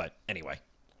on it. But anyway,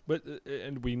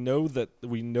 and we know that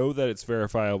it's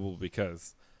verifiable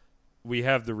because we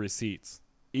have the receipts.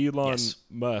 Elon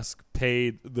Musk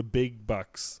paid the big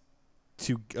bucks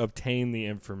to obtain the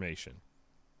information.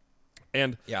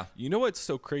 And you know what's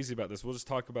so crazy about this? We'll just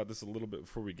talk about this a little bit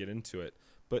before we get into it.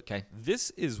 But this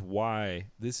is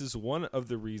one of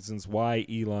the reasons why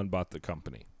Elon bought the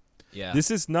company. Yeah.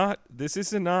 This is not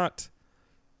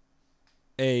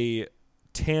a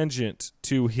tangent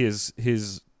to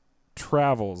his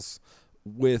travels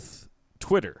with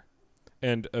Twitter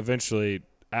and eventually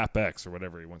AppX or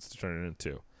whatever he wants to turn it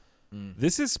into.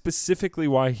 This is specifically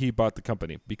why he bought the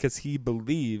company, because he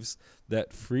believes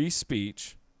that free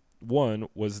speech, one,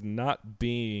 was not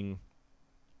being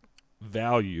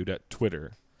valued at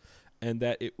Twitter, and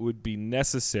that it would be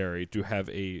necessary to have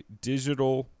a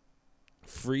digital,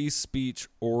 free speech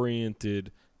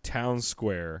oriented town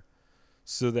square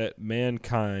so that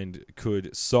mankind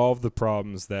could solve the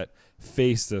problems that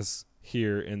faced us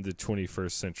here in the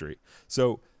 21st century.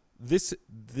 So the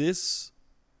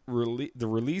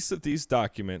release of these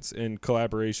documents in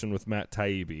collaboration with Matt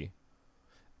Taibbi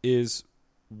is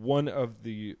one of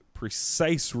the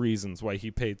precise reasons why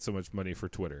he paid so much money for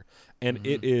Twitter. And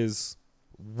it is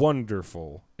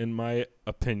wonderful, in my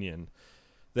opinion,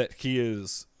 that he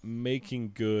is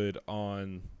making good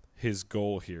on his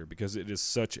goal here, because it is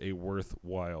such a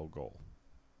worthwhile goal.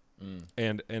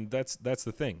 And that's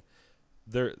the thing.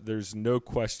 There's no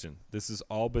question. This has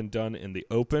all been done in the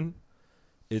open.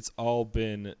 It's all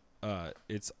been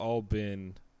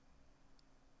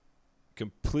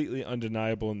completely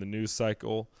undeniable in the news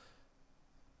cycle.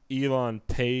 Elon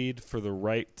paid for the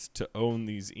right to own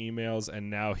these emails, and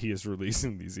now he is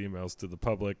releasing these emails to the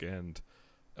public, and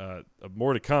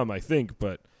more to come, I think.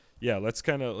 But yeah, let's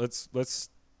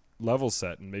level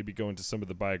set and maybe go into some of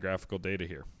the biographical data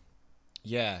here.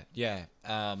 Yeah.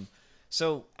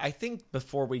 So I think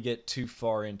before we get too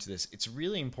far into this, it's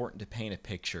really important to paint a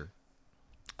picture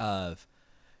of.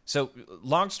 So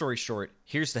long story short,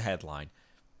 here's the headline.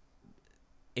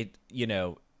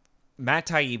 Matt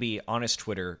Taibbi on his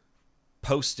Twitter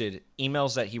posted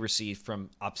emails that he received from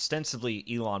ostensibly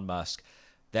Elon Musk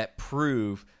that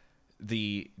prove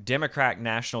the Democratic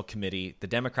National Committee, the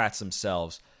Democrats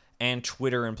themselves, and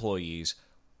Twitter employees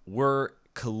were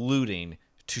colluding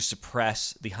to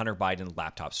suppress the Hunter Biden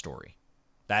laptop story.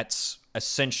 That's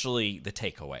essentially the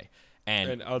takeaway.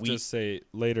 And I'll just say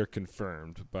later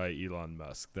confirmed by Elon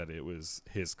Musk that it was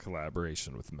his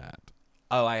collaboration with Matt.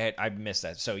 Oh, I missed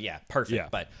that. So yeah,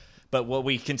 perfect. Yeah. But what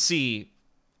we can see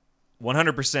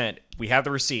 100%, we have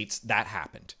the receipts that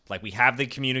happened. Like, we have the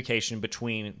communication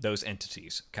between those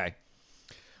entities, okay?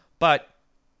 But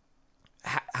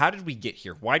how did we get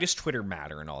here? Why does Twitter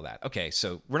matter and all that? Okay,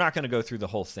 so we're not going to go through the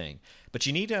whole thing, but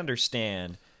you need to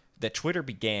understand that Twitter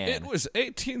began... It was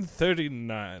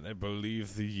 1839, I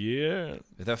believe, the year.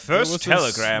 The first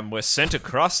telegram was sent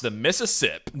across the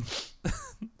Mississippi.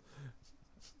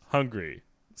 Hungry.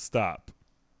 Stop.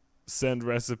 Send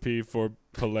recipe for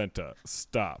polenta.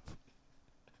 Stop.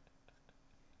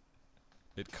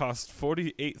 It cost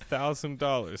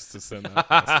 $48,000 to send that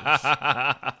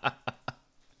message.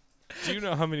 Do you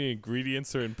know how many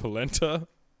ingredients are in polenta?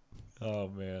 Oh,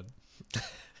 man.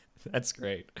 That's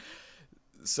great.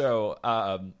 So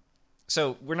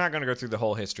we're not going to go through the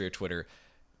whole history of Twitter.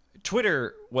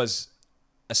 Twitter was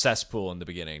a cesspool in the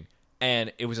beginning,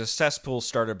 and it was a cesspool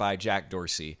started by Jack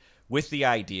Dorsey with the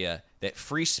idea that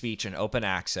free speech and open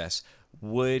access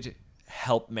would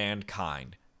help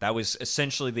mankind. That was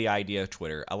essentially the idea of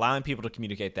Twitter. Allowing people to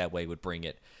communicate that way would bring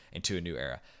it into a new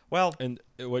era. Well, and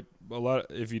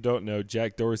if you don't know,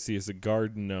 Jack Dorsey is a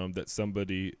garden gnome that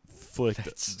somebody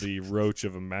flicked the roach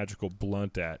of a magical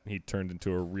blunt at, and he turned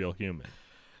into a real human.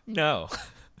 No.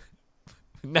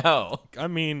 I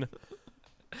mean,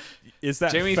 is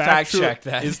that Jamie fact check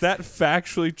that? Is that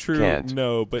factually true? Can't.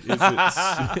 No, but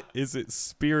is it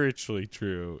spiritually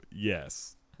true?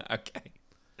 Yes. Okay.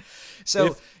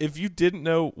 So if you didn't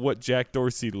know what Jack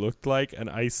Dorsey looked like and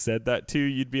I said that to you,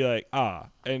 you'd be like, ah.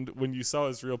 And when you saw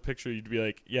his real picture, you'd be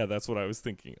like, yeah, that's what I was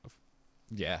thinking of.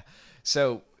 Yeah.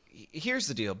 So here's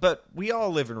the deal. But we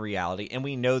all live in reality, and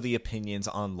we know the opinions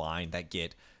online that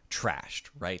get trashed,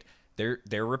 right?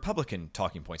 They're Republican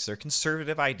talking points. They're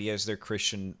conservative ideas. They're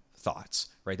Christian thoughts,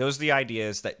 right? Those are the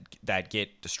ideas that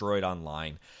get destroyed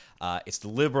online. It's the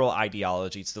liberal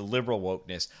ideology. It's the liberal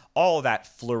wokeness. All of that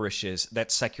flourishes.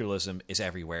 That secularism is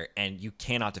everywhere, and you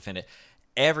cannot defend it.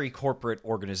 Every corporate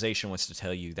organization wants to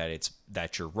tell you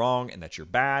that you're wrong and that you're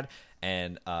bad.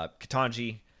 And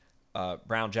Ketanji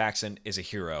Brown Jackson is a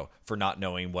hero for not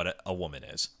knowing what a woman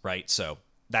is, right? So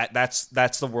that's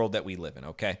the world that we live in.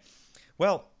 Okay,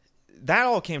 well, that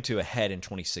all came to a head in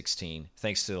 2016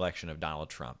 thanks to the election of Donald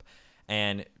Trump.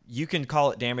 And you can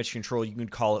call it damage control. You can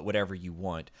call it whatever you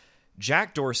want.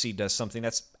 Jack Dorsey does something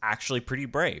that's actually pretty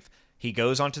brave. He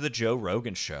goes onto the Joe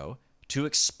Rogan show to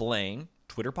explain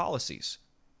Twitter policies.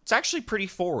 It's actually pretty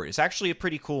forward. It's actually a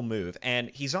pretty cool move.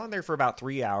 And he's on there for about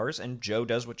 3 hours, and Joe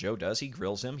does what Joe does. He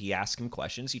grills him. He asks him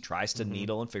questions. He tries to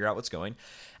needle and figure out what's going,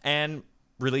 and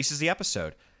releases the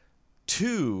episode.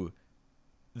 to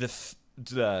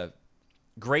the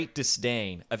great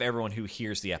disdain of everyone who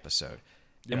hears the episode.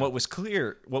 Yeah. And what was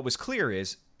clear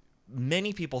is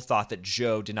many people thought that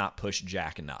Joe did not push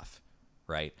Jack enough,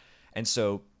 right? And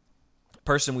so,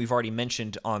 person we've already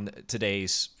mentioned on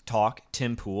today's talk,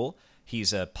 Tim Pool,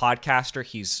 he's a podcaster.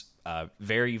 He's a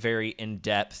very, very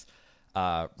in-depth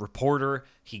reporter.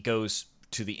 He goes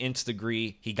to the nth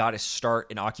degree. He got his start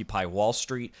in Occupy Wall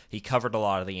Street. He covered a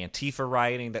lot of the Antifa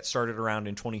rioting that started around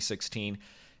in 2016.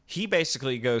 He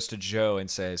basically goes to Joe and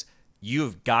says,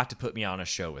 "You've got to put me on a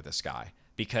show with this guy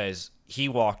because he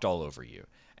walked all over you."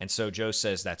 And so Joe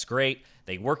says, "That's great."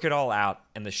 They work it all out,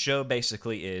 and the show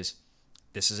basically is,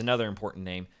 this is another important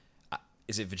name.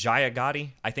 Is it Vijaya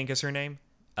Gotti, I think is her name?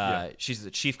 Yeah. She's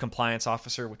the chief compliance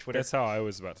officer with Twitter. That's how I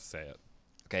was about to say it.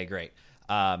 Okay, great.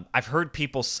 I've heard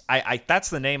people, that's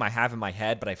the name I have in my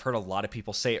head, but I've heard a lot of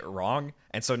people say it wrong,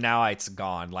 and so now it's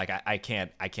gone. Like I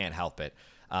can't help it.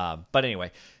 But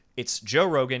anyway, it's Joe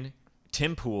Rogan,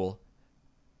 Tim Pool,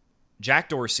 Jack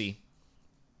Dorsey,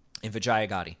 and Vijaya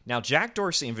Gotti. Now, Jack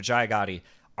Dorsey and Vijaya Gotti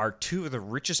are two of the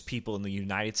richest people in the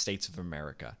United States of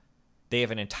America. They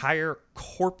have an entire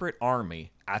corporate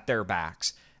army at their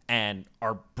backs and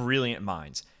are brilliant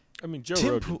minds. I mean, Joe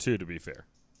Rogan, too, to be fair.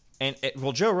 And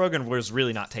Joe Rogan was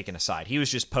really not taking a side. He was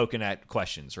just poking at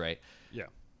questions, right? Yeah.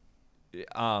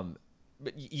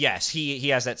 But yes, he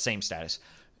has that same status.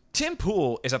 Tim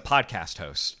Pool is a podcast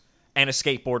host and a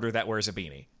skateboarder that wears a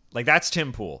beanie. Like, that's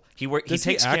Tim Pool. He Does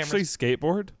takes he actually cameras.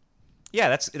 skateboard?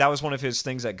 Yeah, that was one of his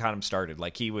things that got him started.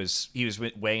 Like, he was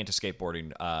way into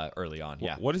skateboarding early on.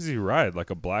 Yeah. What does he ride? Like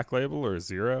a Black Label or a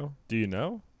Zero? Do you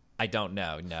know? I don't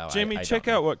know. No, Jamie, I check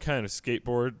don't know. out what kind of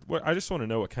skateboard. I just want to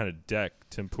know what kind of deck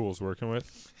Tim Pool's working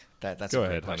with. That's Go a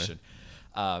great ahead, question.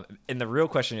 And the real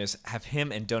question is, have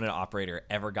him and Donut Operator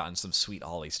ever gotten some sweet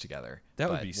ollies together? That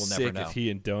would But be we'll sick never know. if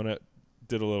he and Donut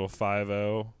did a little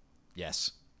 5-0.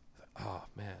 Yes. Oh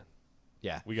man,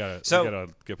 Yeah. we gotta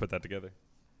get put that together.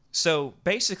 So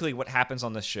basically what happens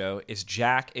on this show is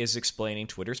Jack is explaining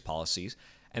Twitter's policies,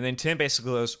 and then Tim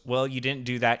basically goes, "Well, you didn't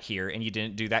do that here, and you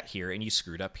didn't do that here, and you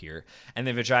screwed up here." And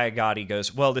then Vijaya Gotti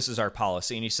goes, "Well, this is our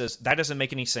policy." And he says, "That doesn't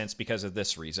make any sense because of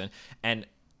this reason." And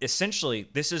essentially,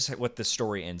 this is what the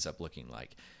story ends up looking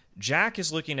like. Jack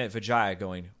is looking at Vijaya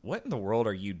going, "What in the world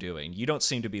are you doing? You don't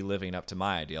seem to be living up to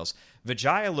my ideals."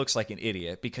 Vijaya looks like an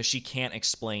idiot because she can't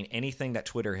explain anything that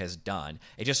Twitter has done.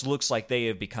 It just looks like they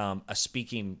have become a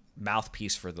speaking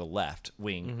mouthpiece for the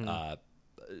left-wing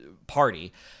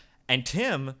party. And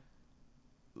Tim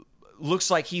looks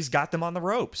like he's got them on the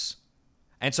ropes.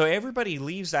 And so everybody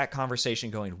leaves that conversation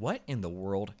going, "What in the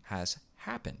world has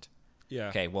happened?" Yeah.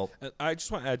 Okay, well, And I just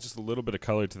want to add just a little bit of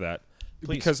color to that.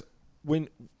 Please. Because when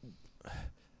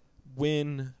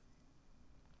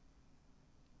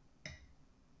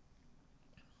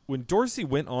Dorsey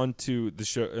went on to the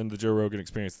show and the Joe Rogan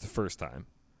Experience the first time,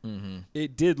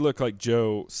 it did look like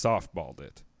Joe softballed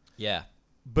it. yeah.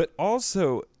 But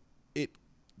also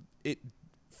it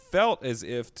felt as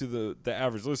if to the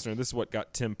average listener, this is what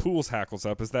got Tim Pool's hackles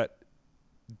up, is that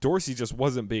Dorsey just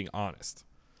wasn't being honest.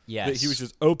 Yes. That he was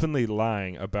just openly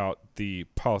lying about the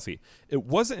policy. It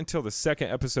wasn't until the second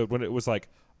episode when it was like,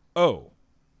 oh,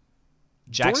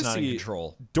 Jack's not in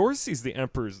control. Dorsey's the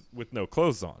emperor with no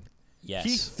clothes on. Yes.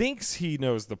 He thinks he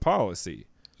knows the policy,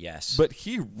 Yes. but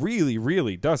he really,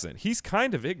 really doesn't. He's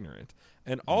kind of ignorant.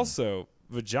 And also,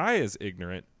 Vijaya's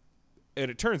ignorant. And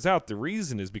it turns out the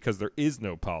reason is because there is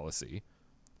no policy.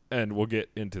 And we'll get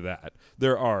into that.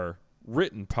 There are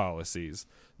written policies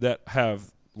that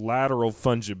have lateral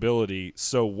fungibility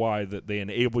so wide that they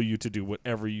enable you to do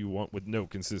whatever you want with no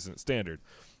consistent standard.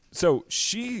 So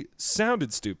she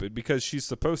sounded stupid because she's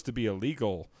supposed to be a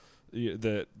legal,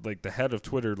 the head of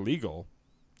Twitter legal,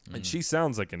 and she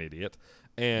sounds like an idiot.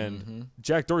 And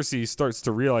Jack Dorsey starts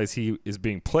to realize he is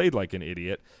being played like an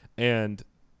idiot, and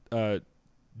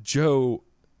Joe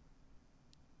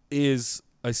is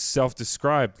a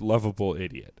self-described lovable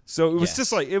idiot. So it was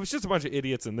just a bunch of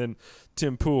idiots, and then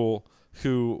Tim Pool,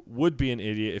 who would be an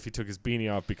idiot if he took his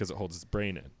beanie off because it holds his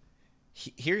brain in.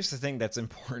 Here's the thing that's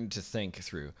important to think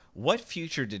through. What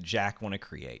future did Jack want to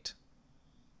create?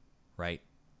 Right?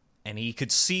 And he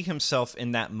could see himself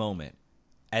in that moment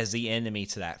as the enemy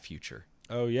to that future.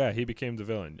 Oh, yeah, he became the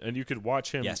villain. And you could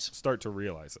watch him Yes. start to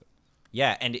realize it.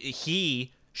 Yeah, and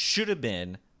he should have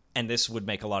been, and this would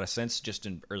make a lot of sense just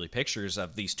in early pictures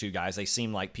of these two guys. They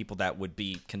seem like people that would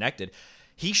be connected.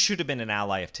 He should have been an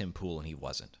ally of Tim Pool, and he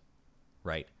wasn't.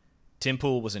 Right? Tim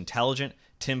Pool was intelligent.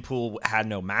 Tim Pool had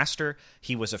no master.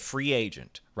 He was a free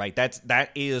agent, right? That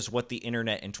is what the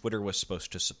internet and Twitter was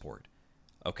supposed to support.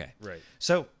 Okay. Right.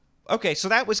 So Okay, so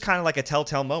that was kind of like a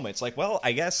telltale moment. It's like, well,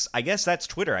 I guess that's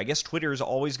Twitter. I guess Twitter is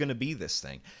always going to be this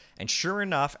thing. And sure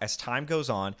enough, as time goes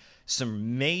on,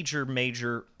 some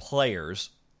major players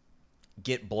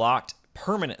get blocked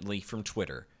permanently from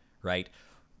Twitter, right?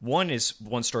 One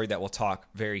story that we'll talk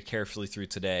very carefully through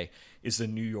today is the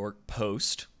New York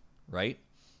Post, right?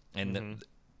 And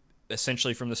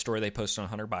essentially from the story they posted on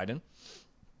Hunter Biden.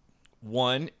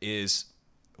 One is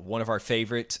one of our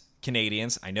favorite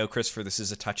Canadians. I know, Christopher, this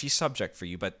is a touchy subject for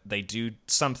you, but they do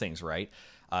some things right.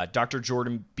 Dr.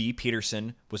 Jordan B.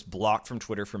 Peterson was blocked from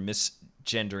Twitter for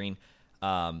misgendering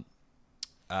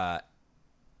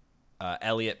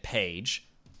Elliot Page,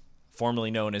 formerly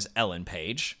known as Ellen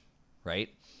Page, right?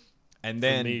 And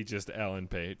then For me, just Ellen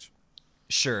Page.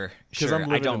 Sure. Because I'm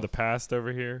living in the past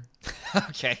over here.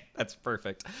 Okay, that's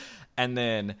perfect. And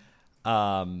then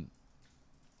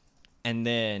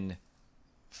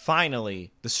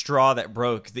finally, the straw that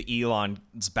broke the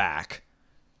Elon's back,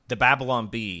 the Babylon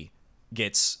Bee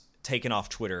gets taken off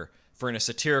Twitter for in a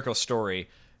satirical story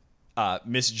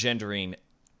misgendering.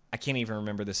 I can't even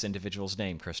remember this individual's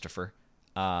name, Christopher.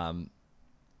 Help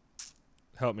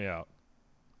me out.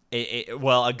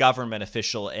 Well, a government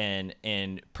official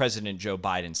in President Joe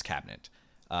Biden's cabinet.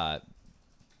 One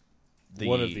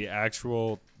of the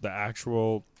actual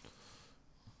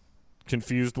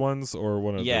confused ones, or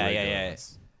one of the regular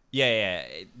ones? Yeah.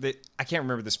 I can't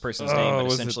remember this person's name, but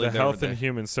was essentially it the Health and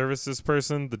Human Services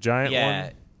person, the giant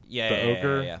one? The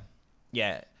ogre?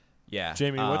 Yeah.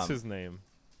 Jamie, what's his name?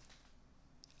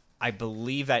 I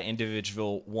believe that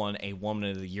individual won a Woman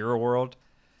of the Year award.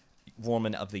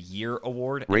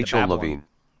 Rachel Levine.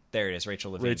 There it is,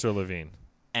 Rachel Levine. Rachel Levine.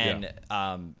 And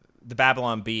the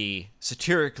Babylon Bee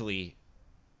satirically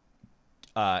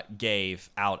gave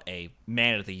out a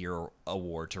Man of the Year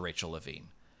award to Rachel Levine.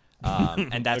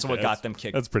 And that's what got them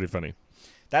kicked. That's pretty funny.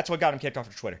 That's what got him kicked off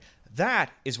of Twitter.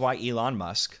 That is why Elon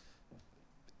Musk,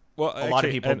 a lot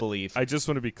of people believe. I just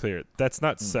want to be clear. That's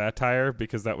not satire,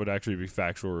 because that would actually be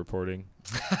factual reporting.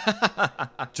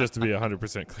 Just to be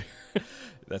 100% clear.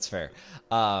 That's fair.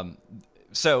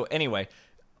 So anyway,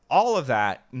 all of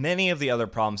that, many of the other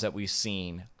problems that we've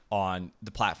seen on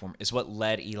the platform is what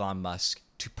led Elon Musk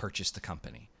to purchase the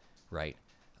company, right?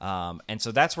 And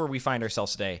so that's where we find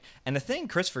ourselves today. And the thing,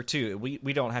 Christopher, too,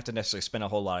 we don't have to necessarily spend a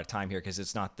whole lot of time here because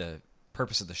it's not the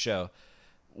purpose of the show.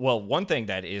 Well, one thing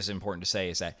that is important to say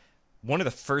is that one of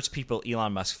the first people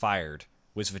Elon Musk fired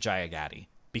was Vijaya Gadde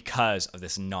because of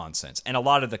this nonsense. And a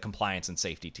lot of the compliance and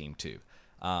safety team, too,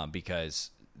 because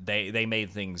they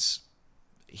made things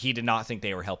he did not think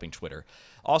they were helping Twitter.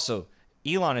 Also,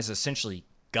 Elon has essentially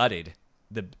gutted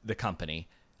the company,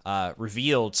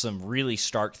 revealed some really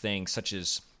stark things, such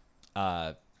as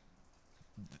the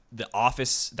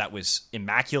office that was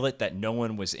immaculate that no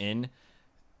one was in,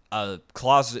 a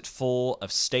closet full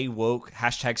of Stay Woke,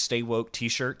 #StayWoke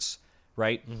t-shirts,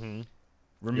 right? Mm-hmm.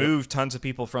 Removed tons of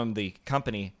people from the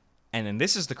company. And then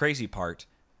this is the crazy part.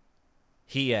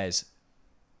 He has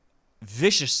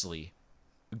viciously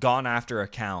gone after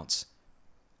accounts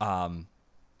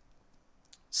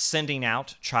sending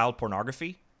out child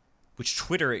pornography, which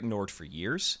Twitter ignored for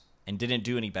years and didn't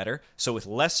do any better. So with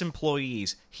less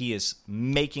employees, he is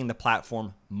making the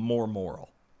platform more moral,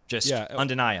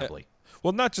 undeniably.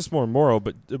 Well, not just more moral,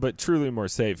 but truly more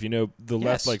safe. You know, the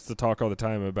left likes to talk all the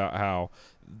time about how,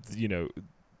 you know,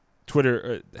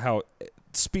 Twitter, how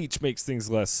speech makes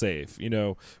things less safe. You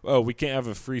know, we can't have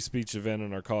a free speech event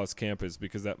on our college campus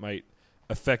because that might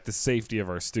affect the safety of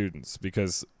our students,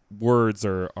 because words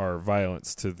are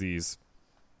violence to these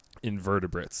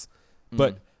invertebrates. Mm.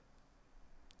 But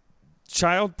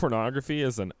child pornography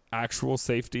is an actual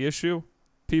safety issue.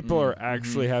 People are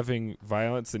actually having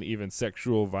violence and even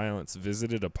sexual violence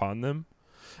visited upon them.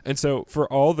 And so for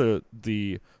all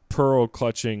the pearl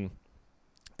clutching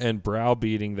and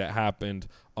browbeating that happened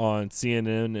on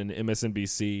CNN and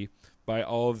MSNBC by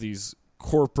all of these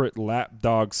corporate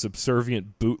lapdog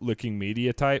subservient bootlicking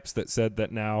media types that said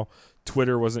that now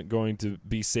Twitter wasn't going to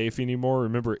be safe anymore.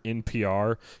 Remember,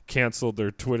 NPR canceled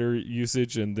their Twitter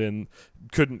usage and then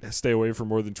couldn't stay away for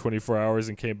more than 24 hours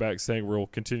and came back saying we'll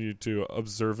continue to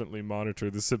observantly monitor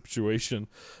the situation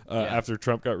after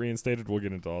Trump got reinstated. We'll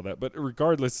get into all that. But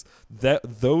regardless,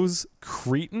 those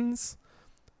cretins,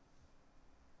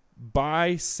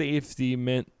 by safety,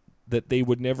 meant that they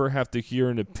would never have to hear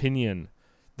an opinion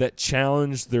that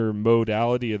challenged their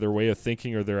modality or their way of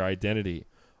thinking or their identity.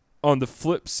 On the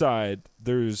flip side,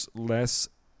 there's less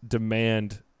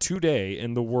demand today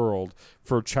in the world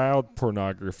for child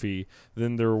pornography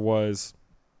than there was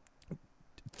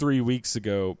 3 weeks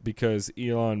ago because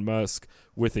Elon Musk,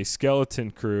 with a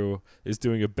skeleton crew, is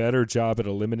doing a better job at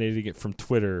eliminating it from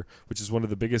Twitter, which is one of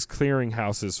the biggest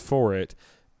clearinghouses for it.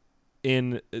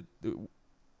 He's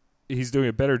doing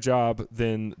a better job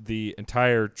than the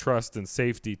entire trust and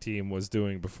safety team was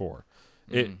doing before.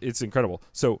 It's incredible.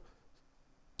 So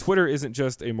Twitter isn't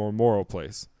just a more moral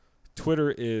place.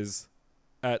 Twitter is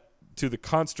to the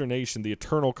consternation, the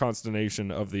eternal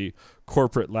consternation of the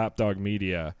corporate lapdog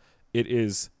media. It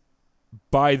is,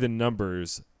 by the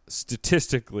numbers,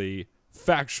 statistically,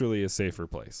 factually, a safer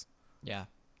place. Yeah.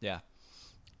 And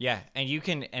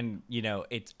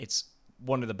it's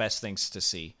one of the best things to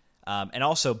see. And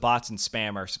also, bots and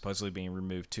spam are supposedly being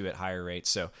removed too at higher rates.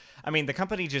 So, I mean, the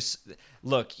company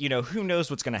look. Who knows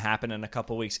what's going to happen in a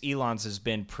couple of weeks? Elon's has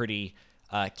been pretty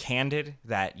candid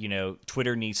that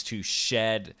Twitter needs to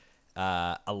shed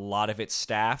a lot of its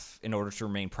staff in order to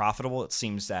remain profitable. It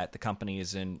seems that the company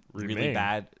is in really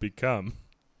bad.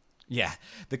 Yeah,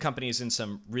 the company is in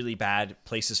some really bad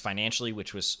places financially,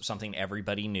 which was something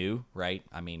everybody knew, right?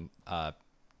 I mean,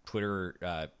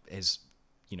 Twitter has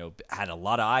had a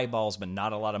lot of eyeballs, but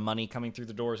not a lot of money coming through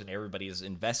the doors, and everybody is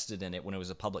invested in it when it was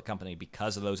a public company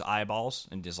because of those eyeballs.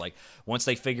 And just like, once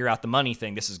they figure out the money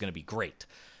thing, this is going to be great.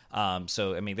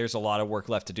 So, I mean, there's a lot of work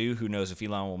left to do. Who knows if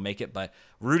Elon will make it, but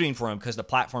rooting for him because the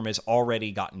platform has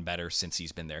already gotten better since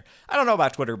he's been there. I don't know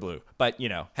about Twitter Blue, but,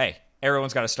 hey,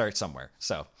 everyone's got to start somewhere.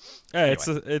 So, hey,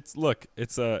 anyway.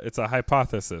 it's a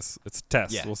hypothesis. It's a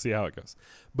test. Yeah. We'll see how it goes.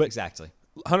 But exactly.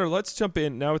 Hunter, let's jump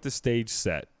in now with the stage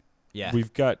set. Yeah.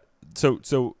 We've got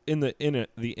so in the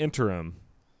interim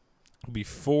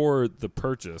before the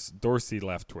purchase, Dorsey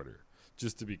left Twitter,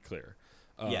 just to be clear.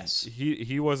 Yes.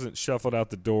 He wasn't shuffled out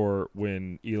the door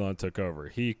when Elon took over.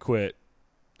 He quit,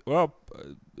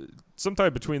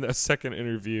 sometime between that second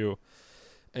interview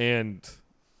and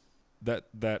that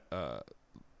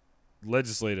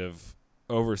legislative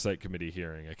oversight committee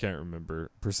hearing. I can't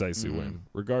remember precisely when.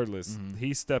 Regardless,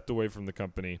 he stepped away from the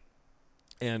company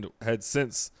and had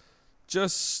since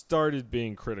just started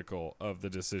being critical of the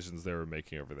decisions they were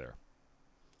making over there.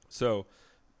 So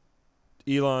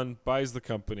Elon buys the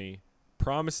company,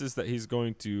 promises that he's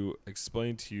going to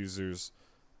explain to users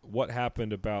what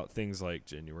happened about things like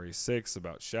January 6th,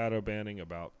 about shadow banning,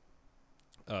 about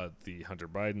the Hunter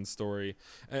Biden story.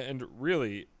 And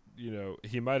really,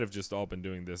 he might have just all been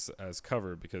doing this as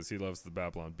cover because he loves the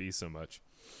Babylon Bee so much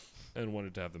and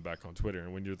wanted to have them back on Twitter.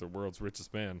 And when you're the world's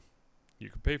richest man, you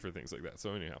can pay for things like that.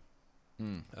 So anyhow,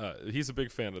 he's a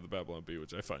big fan of the Babylon Bee,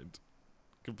 which I find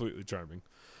completely charming.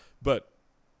 But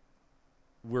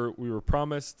we were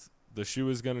promised the shoe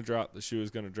is going to drop, the shoe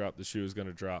is going to drop, the shoe is going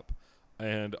to drop.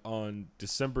 And on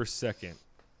December 2nd,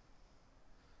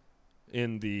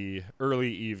 in the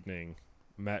early evening,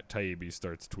 Matt Taibbi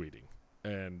starts tweeting.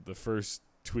 And the first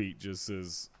tweet just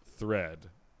says, thread,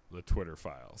 the Twitter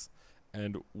files.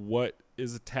 And what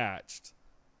is attached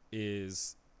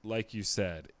is, like you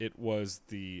said, it was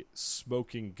the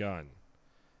smoking gun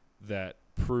that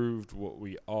proved what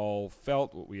we all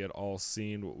felt, what we had all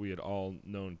seen, what we had all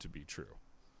known to be true.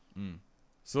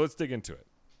 So let's dig into it.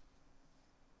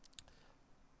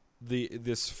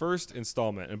 This first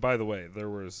installment, and by the way, there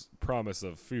was promise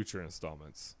of future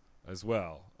installments as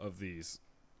well of these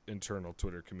internal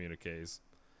Twitter communiques,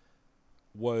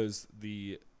 was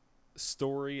the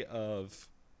story of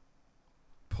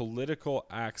political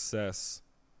access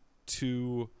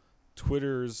to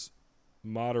Twitter's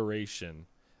moderation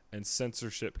and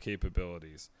censorship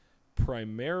capabilities,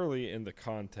 primarily in the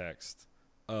context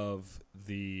of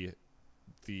the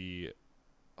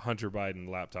Hunter Biden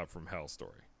laptop from hell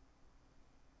story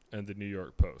and the New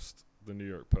York Post's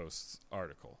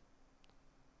article.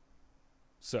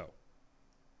 So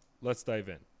let's dive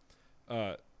in.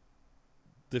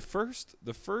 The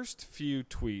first few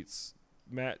tweets,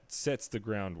 Matt sets the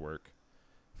groundwork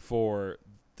for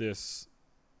this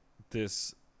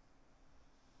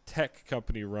tech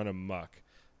company run amok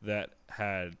that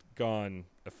had gone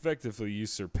effectively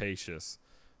usurpacious,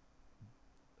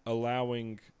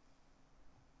 allowing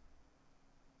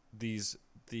this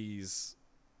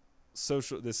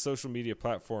social media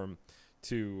platform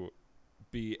to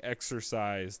be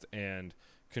exercised and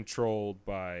controlled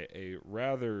by a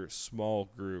rather small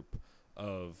group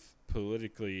of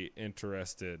politically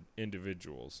interested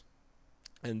individuals.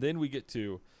 And then we get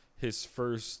to his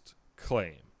first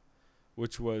claim,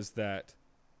 which was that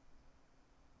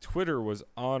Twitter was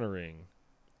honoring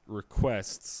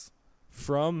requests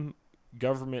from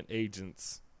government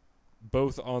agents,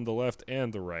 both on the left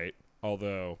and the right,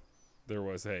 although there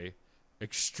was a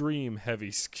extreme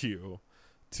heavy skew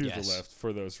to the left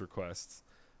for those requests,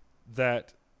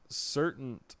 that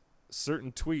certain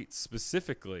certain tweets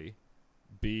specifically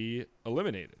be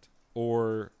eliminated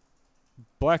or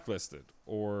blacklisted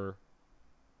or,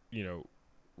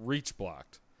 reach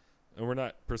blocked. And we're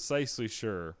not precisely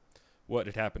sure what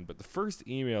had happened. But the first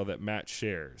email that Matt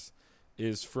shares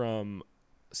is from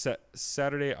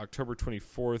Saturday, October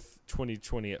 24th,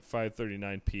 2020 at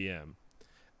 5:39 p.m.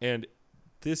 And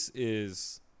this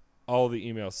is all the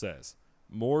email says.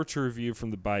 More to review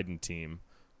from the Biden team, :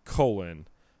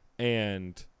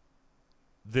 and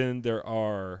then there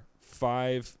are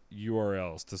 5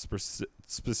 URLs to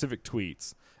specific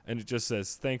tweets, and it just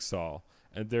says, thanks all,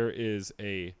 and there is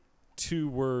a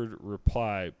 2-word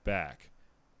reply back,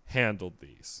 handled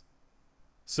these.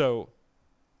 So,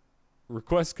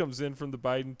 request comes in from the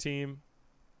Biden team,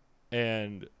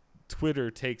 and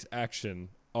Twitter takes action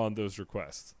on those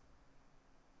requests.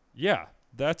 Yeah,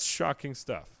 that's shocking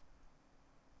stuff.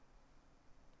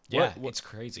 Yeah, it's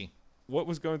crazy. What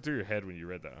was going through your head when you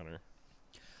read that, Hunter?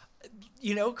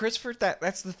 Christopher,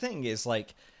 that's the thing is,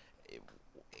 like,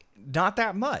 not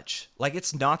that much. Like,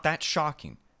 it's not that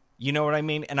shocking. You know what I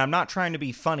mean? And I'm not trying to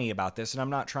be funny about this, and I'm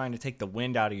not trying to take the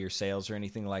wind out of your sails or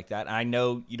anything like that. And I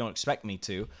know you don't expect me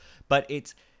to, but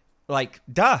it's like,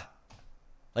 duh.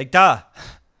 Like, duh.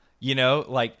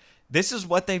 Like, this is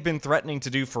what they've been threatening to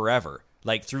do forever,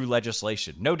 like, through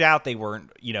legislation. No doubt they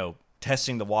weren't,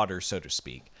 testing the waters, so to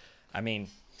speak. I mean,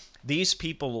 these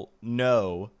people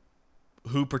know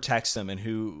who protects them and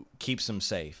who keeps them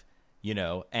safe,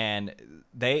 and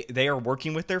they are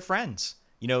working with their friends.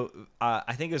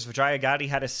 I think it was Vijaya Gadde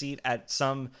had a seat at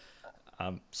some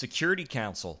security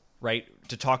council, right,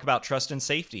 to talk about trust and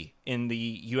safety in the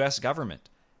U.S. government.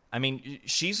 I mean,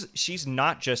 she's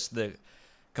not just the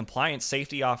compliance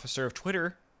safety officer of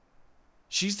Twitter.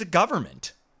 She's the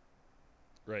government.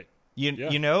 Right.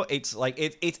 It's like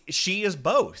she is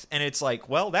both, and it's like,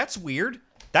 well, that's weird.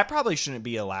 That probably shouldn't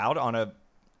be allowed on a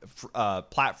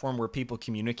platform where people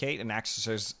communicate and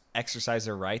exercise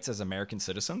their rights as American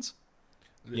citizens.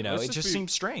 It just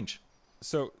seems strange.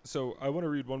 So I want to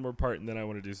read one more part, and then I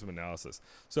want to do some analysis.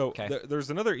 So okay. There's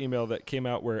another email that came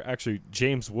out where actually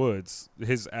James Woods,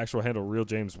 his actual handle, Real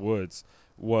James Woods,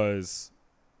 was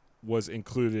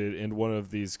included in one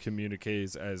of these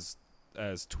communiques as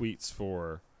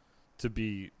tweets to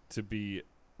be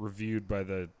reviewed by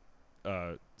the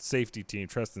safety team,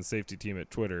 trust and safety team at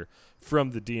Twitter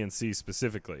from the DNC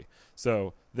specifically.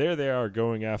 So there they are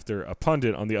going after a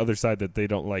pundit on the other side that they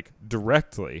don't like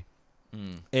directly.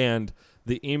 And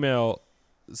the email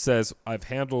says, I've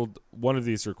handled one of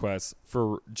these requests.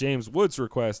 For James Wood's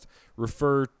request,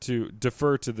 defer to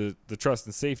the trust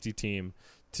and safety team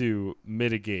to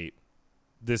mitigate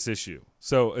this issue.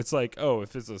 So it's like,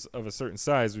 if it's of a certain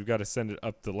size, we've got to send it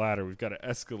up the ladder. We've got to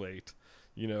escalate,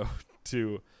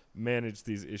 to manage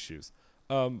these issues.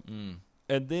 And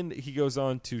then he goes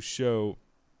on to show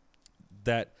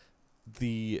that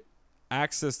the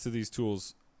access to these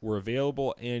tools were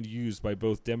available and used by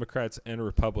both Democrats and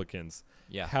Republicans.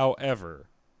 Yeah. However,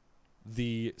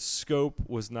 the scope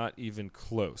was not even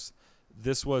close.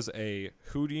 This was a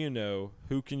who do you know,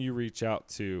 who can you reach out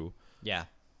to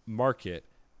market,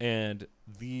 and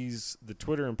the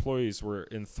Twitter employees were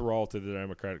enthralled to the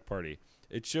Democratic Party.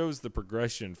 It shows the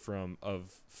progression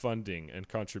of funding and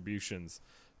contributions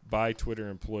by Twitter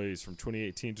employees from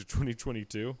 2018 to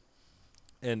 2022.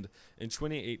 And in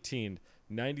 2018,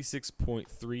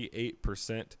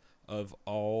 96.38% of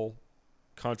all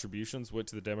contributions went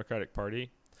to the Democratic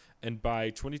Party. And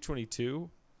by 2022,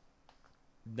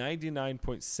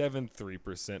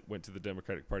 99.73% went to the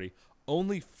Democratic Party.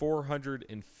 Only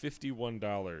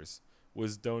 $451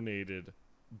 was donated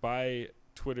by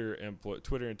Twitter and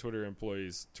Twitter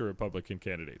employees to Republican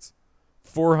candidates.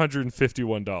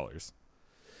 $451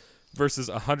 versus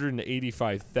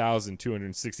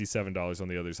 $185,267 on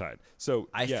the the side. So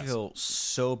I feel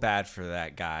so bad for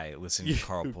that guy listening to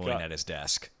Carl pulling at his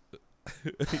desk.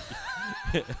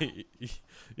 Yeah,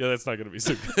 that's not going to be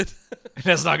so good.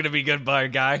 That's not going to be good, by a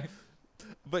guy.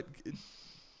 But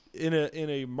in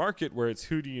a market where it's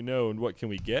who do you know and what can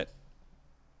we get?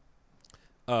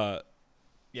 Yeah.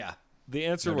 The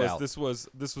answer was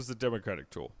this was a Democratic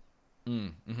tool.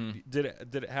 Mm-hmm. Did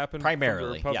it happen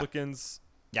primarily from the Republicans?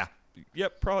 Yeah.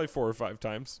 Yep, probably 4 or 5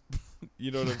 times.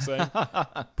 You know what I'm saying?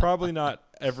 Probably not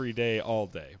every day, all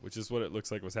day, which is what it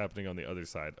looks like was happening on the other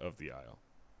side of the aisle.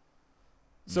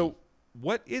 So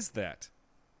what is that?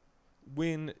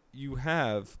 When you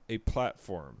have a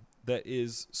platform that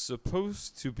is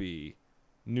supposed to be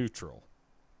neutral,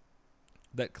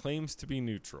 that claims to be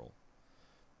neutral,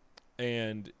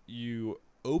 and you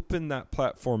open that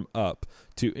platform up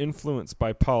to influence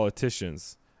by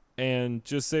politicians and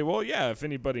just say, well, yeah, if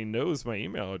anybody knows my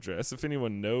email address, if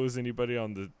anyone knows anybody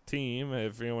on the team,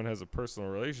 if anyone has a personal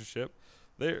relationship,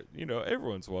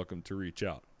 everyone's welcome to reach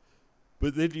out.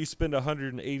 But then you spend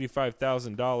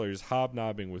 $185,000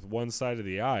 hobnobbing with one side of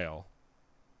the aisle.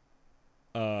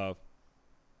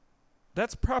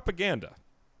 That's propaganda.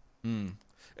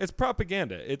 It's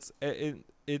propaganda.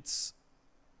 It's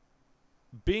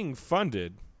being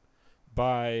funded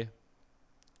by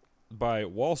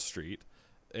Wall Street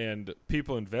and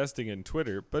people investing in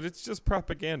Twitter, but it's just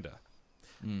propaganda.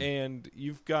 And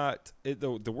you've got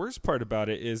the worst part about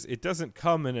it is it doesn't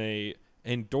come in a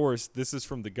endorsed, this is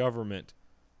from the government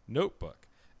notebook.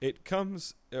 It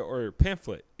comes, or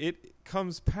pamphlet, it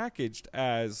comes packaged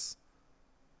as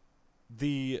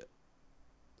the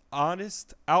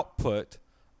honest output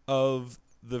of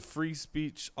the free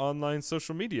speech online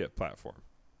social media platform.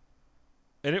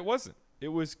 And it wasn't. It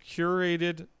was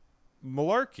curated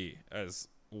malarkey, as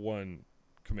one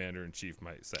commander-in-chief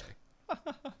might say.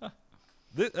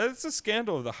 That's a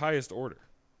scandal of the highest order.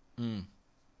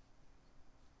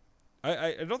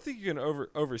 I don't think you can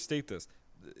overstate this.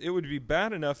 It would be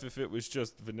bad enough if it was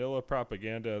just vanilla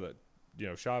propaganda that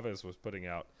Chavez was putting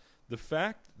out. The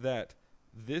fact that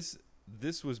this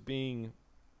was being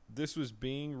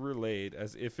relayed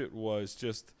as if it was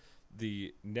just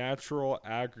the natural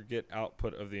aggregate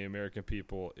output of the American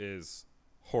people is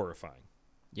horrifying.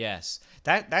 Yes,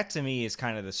 that to me is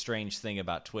kind of the strange thing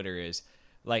about Twitter is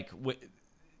like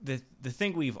the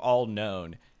thing we've all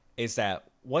known is that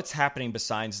what's happening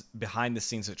behind the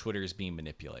scenes of Twitter is being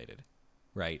manipulated,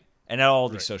 right? And at all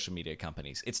these social media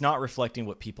companies, it's not reflecting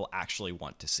what people actually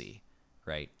want to see,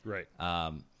 right? Right.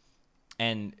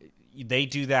 And they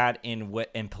do that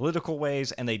in political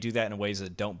ways, and they do that in ways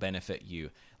that don't benefit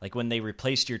you. Like when they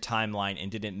replaced your timeline and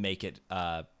didn't make it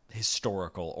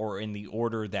historical or in the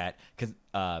order that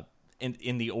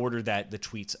in the order that the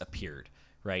tweets appeared,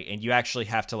 right? And you actually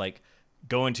have to like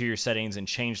go into your settings and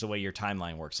change the way your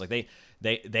timeline works. Like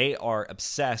they are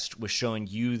obsessed with showing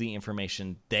you the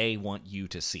information they want you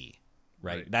to see,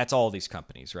 right? That's all these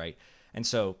companies, right? And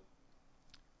so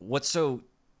what's so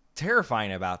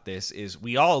terrifying about this is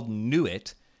we all knew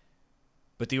it,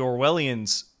 but the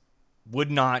Orwellians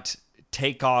would not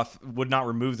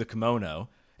remove the kimono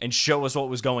and show us what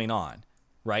was going on,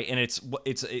 right? And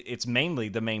it's mainly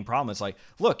the main problem. It's like,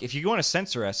 look, if you want to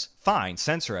censor us, fine,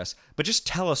 censor us, but just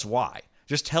tell us why.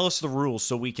 Just tell us the rules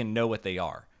so we can know what they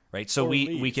are, right? So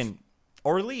we can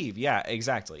or leave, yeah,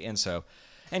 exactly. And so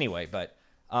anyway, but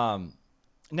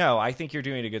no, I think you're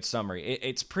doing a good summary.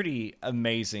 It's pretty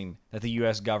amazing that the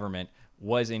U.S. government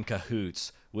was in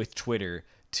cahoots with Twitter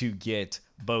to get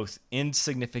both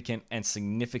insignificant and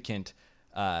significant,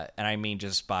 and I mean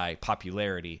just by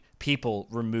popularity, people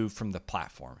removed from the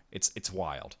platform. It's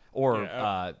wild,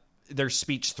 or their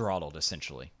speech throttled,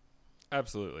 essentially.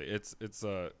 Absolutely, it's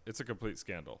a complete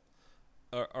scandal.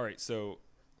 All right, so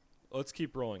let's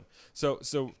keep rolling.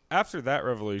 So after that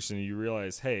revolution, you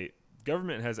realize, hey,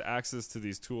 government has access to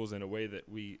these tools in a way that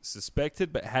we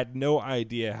suspected but had no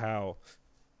idea how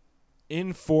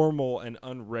informal and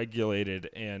unregulated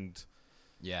and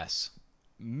yes,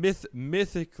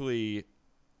 mythically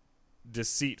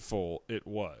deceitful it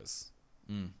was.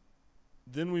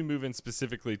 Then we move in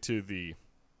specifically to the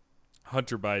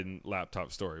Hunter Biden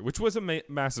laptop story, which was a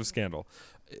massive scandal.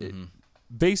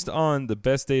 Based on the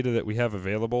best data that we have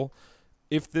available,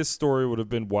 if this story would have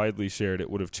been widely shared, it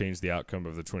would have changed the outcome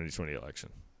of the 2020 election.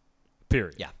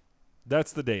 Period. Yeah.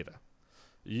 That's the data.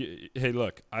 Hey,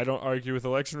 look, I don't argue with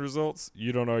election results.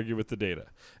 You don't argue with the data.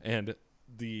 And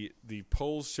the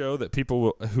polls show that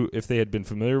people who, if they had been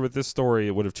familiar with this story,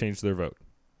 it would have changed their vote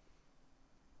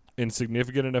in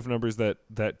significant enough numbers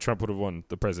that Trump would have won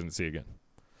the presidency again.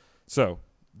 So,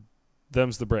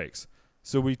 them's the breaks.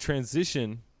 So we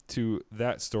transition to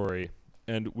that story,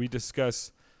 and we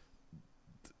discuss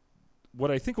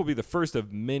what I think will be the first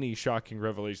of many shocking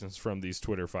revelations from these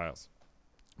Twitter files.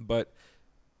 But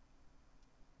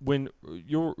when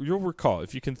you'll recall,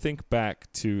 if you can think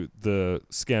back to the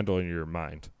scandal in your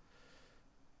mind,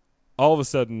 all of a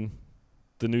sudden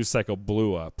the news cycle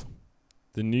blew up.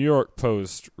 The New York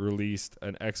Post released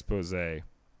an expose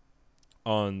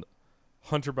on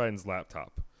Hunter Biden's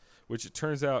laptop, which it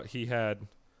turns out he had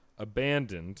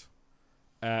abandoned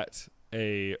at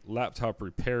a laptop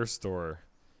repair store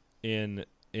in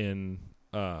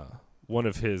one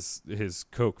of his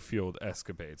coke-fueled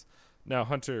escapades. Now,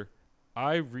 Hunter,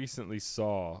 I recently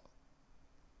saw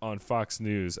on Fox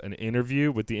News an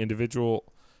interview with the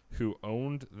individual who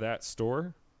owned that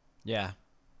store. Yeah.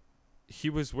 He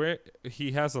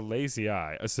has a lazy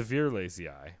eye, a severe lazy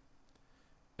eye,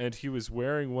 and he was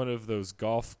wearing one of those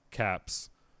golf caps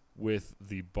with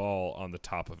the ball on the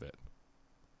top of it,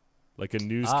 like a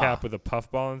news cap with a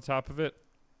puffball on the top of it.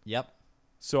 Yep.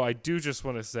 So I do just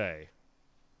want to say,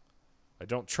 I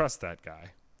don't trust that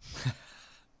guy.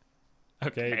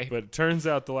 Okay, but it turns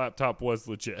out the laptop was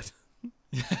legit.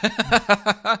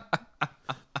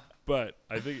 But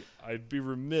I think I'd be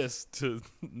remiss to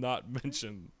not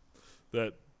mention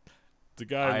that the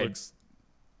guy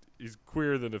he's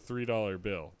queerer than a $3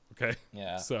 bill. Okay?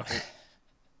 Yeah. So,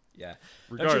 yeah.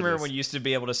 regardless, Don't you remember when you used to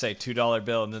be able to say $2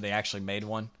 bill and then they actually made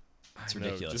one? It's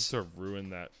ridiculous. Just to ruin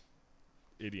that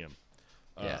idiom.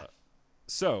 Yeah.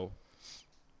 So,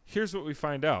 here's what we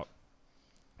find out.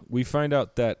 We find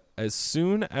out that as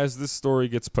soon as this story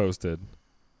gets posted,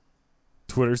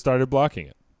 Twitter started blocking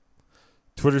it.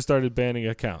 Twitter started banning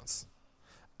accounts.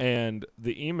 And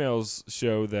the emails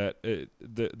show that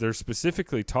they're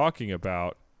specifically talking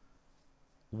about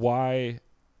why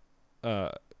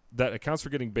that accounts were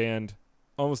getting banned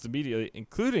almost immediately,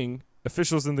 including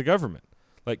officials in the government,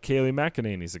 like Kayleigh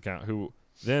McEnany's account, who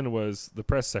then was the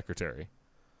press secretary.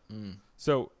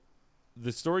 So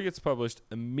the story gets published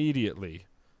immediately.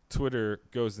 Twitter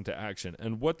goes into action.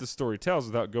 And what the story tells,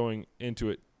 without going into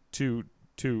it too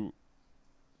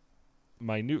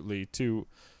minutely, too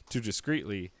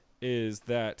discreetly, is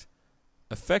that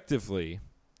effectively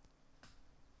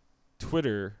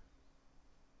Twitter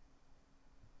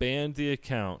banned the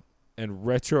account and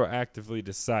retroactively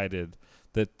decided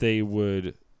that they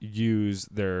would use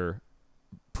their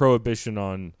prohibition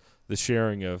on the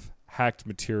sharing of hacked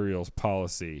materials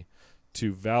policy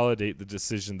to validate the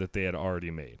decision that they had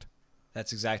already made.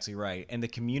 That's exactly right. And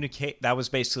that was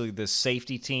basically the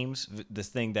safety teams, the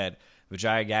thing that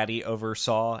Vijaya Gadde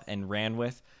oversaw and ran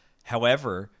with.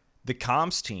 However, the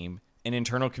comms team and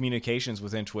internal communications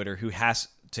within Twitter, who has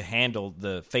to handle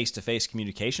the face-to-face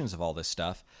communications of all this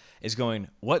stuff, is going,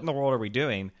 what in the world are we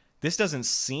doing? This doesn't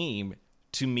seem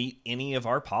to meet any of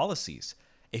our policies.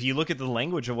 If you look at the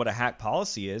language of what a hack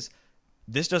policy is,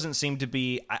 this doesn't seem to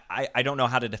be, I don't know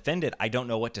how to defend it. I don't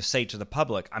know what to say to the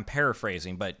public. I'm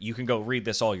paraphrasing, but you can go read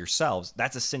this all yourselves.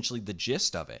 That's essentially the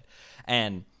gist of it.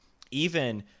 And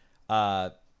even,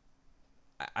 I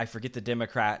forget the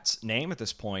Democrat's name at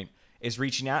this point, is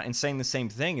reaching out and saying the same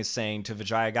thing as saying to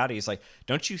Vijaya Gadde. He's like,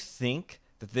 don't you think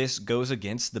that this goes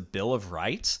against the Bill of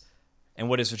Rights? And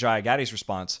what is Vijaya Gadde's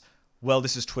response? Well,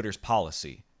 this is Twitter's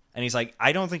policy. And he's like,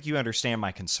 I don't think you understand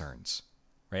my concerns.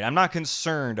 Right? I'm not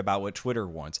concerned about what Twitter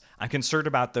wants. I'm concerned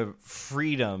about the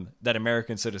freedom that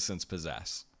American citizens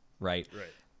possess. Right?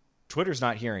 Twitter's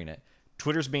not hearing it.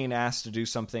 Twitter's being asked to do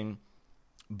something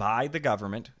by the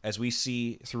government. As we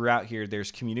see throughout here, there's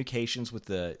communications with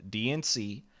the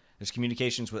DNC. There's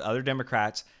communications with other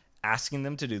Democrats asking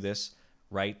them to do this.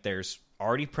 Right? There's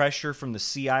already pressure from the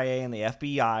CIA and the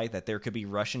FBI that there could be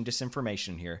Russian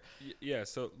disinformation here. Yeah,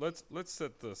 so let's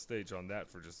set the stage on that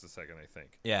for just a second, I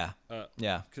think. Yeah.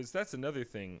 Because that's another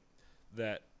thing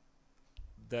that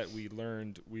we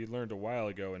learned a while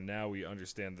ago, and now we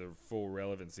understand the full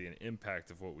relevancy and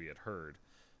impact of what we had heard.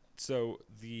 So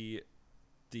in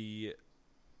the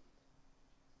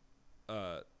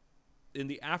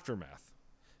aftermath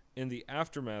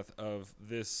of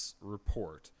this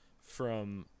report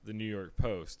from the New York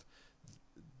Post,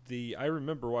 I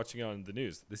remember watching on the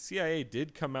news, the CIA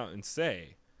did come out and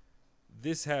say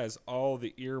this has all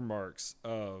the earmarks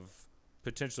of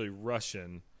potentially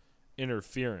Russian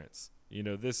interference. You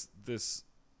know, this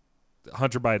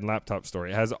Hunter Biden laptop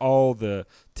story has all the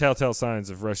telltale signs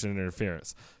of Russian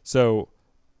interference. So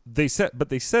they said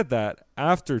that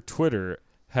after Twitter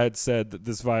had said that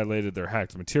this violated their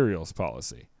hacked materials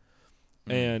policy.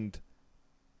 And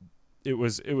it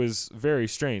was very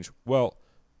strange. Well,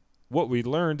 what we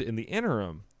learned in the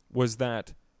interim was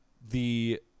that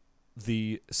the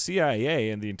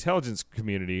CIA and the intelligence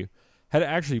community had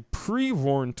actually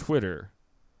pre-warned Twitter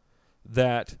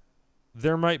that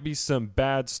there might be some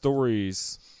bad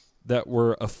stories that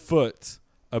were afoot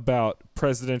about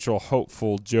presidential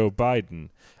hopeful Joe Biden,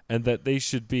 and that they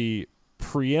should be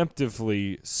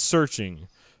preemptively searching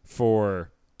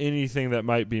for anything that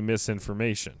might be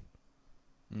misinformation.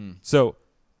 So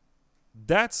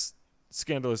that's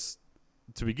scandalous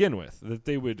to begin with, that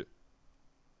they would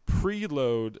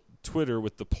preload Twitter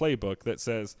with the playbook that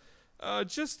says,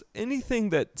 just anything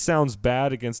that sounds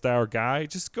bad against our guy,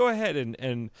 just go ahead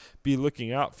and be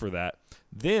looking out for that.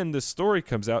 Then the story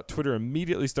comes out. Twitter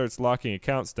immediately starts locking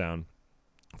accounts down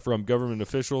from government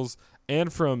officials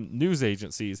and from news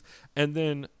agencies. And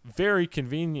then very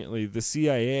conveniently, the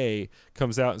CIA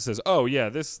comes out and says, oh, yeah,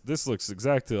 this looks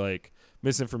exactly like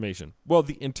misinformation. Well,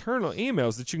 the internal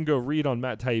emails that you can go read on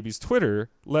Matt Taibbi's Twitter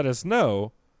let us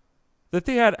know that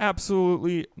they had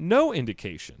absolutely no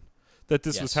indication that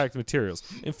this was Yes. hacked materials.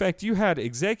 In fact, you had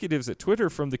executives at Twitter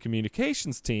from the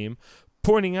communications team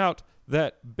pointing out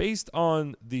that based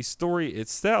on the story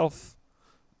itself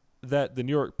that the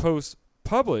New York Post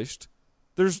published,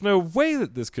 there's no way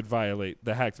that this could violate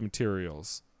the hacked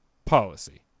materials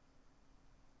policy.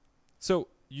 So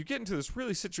you get into this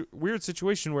really weird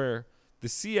situation where the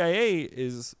CIA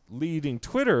is leading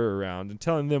Twitter around and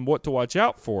telling them what to watch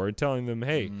out for and telling them,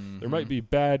 hey, there might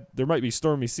be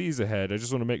stormy seas ahead. I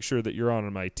just want to make sure that you're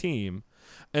on my team.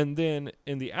 And then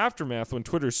in the aftermath, when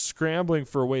Twitter's scrambling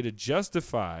for a way to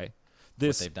justify What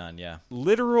this they've done, yeah.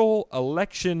 literal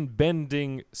election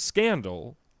bending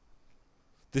scandal,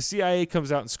 the CIA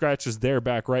comes out and scratches their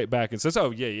back right back and says,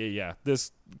 oh, yeah.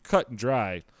 This cut and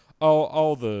dry.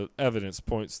 All the evidence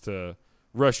points to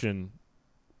Russian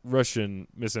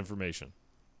misinformation.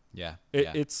 Yeah.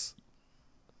 It's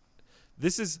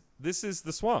this is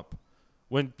the swamp.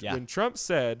 When Trump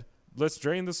said, let's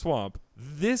drain the swamp,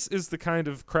 this is the kind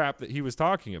of crap that he was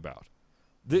talking about.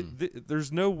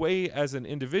 There's no way as an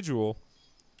individual,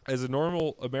 as a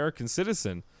normal American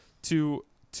citizen, to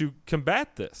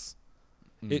combat this.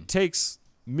 It takes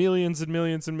millions and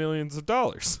millions and millions of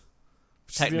dollars.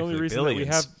 Which is the only Technically, reason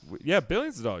billions. that we have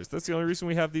billions of dollars. That's the only reason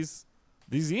we have these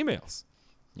emails.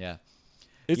 Yeah.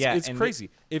 It's and crazy.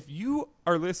 If you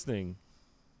are listening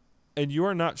and you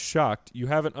are not shocked, you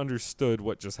haven't understood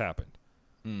what just happened.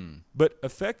 But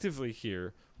effectively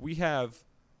here, we have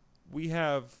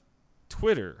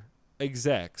Twitter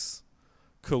execs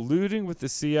colluding with the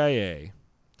CIA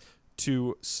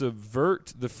to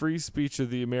subvert the free speech of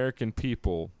the American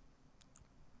people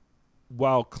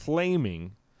while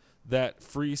claiming that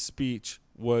free speech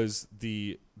was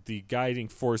the guiding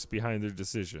force behind their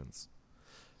decisions,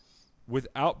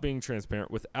 without being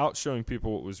transparent, without showing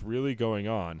people what was really going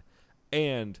on.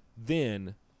 And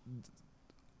then,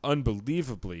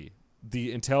 unbelievably,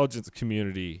 the intelligence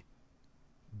community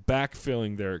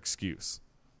backfilling their excuse.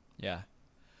 Yeah.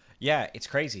 Yeah, it's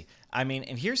crazy. I mean,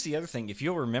 and here's the other thing. If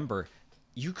you'll remember,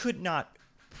 you could not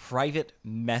private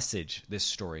message this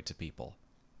story to people.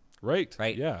 Right.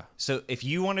 Right? Yeah. So if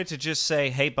you wanted to just say,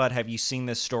 hey, bud, have you seen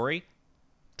this story?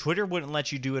 Twitter wouldn't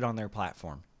let you do it on their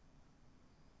platform.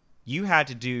 You had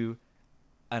to do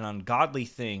an ungodly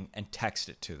thing and text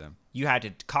it to them. You had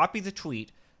to copy the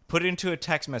tweet, put it into a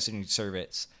text messaging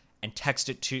service, and text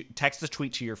the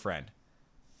tweet to your friend.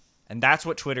 And that's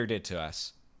what Twitter did to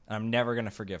us. And I'm never going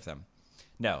to forgive them.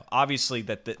 No, obviously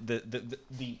that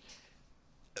the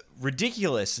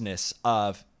ridiculousness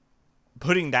of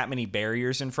putting that many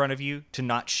barriers in front of you to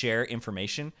not share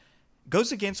information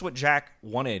goes against what Jack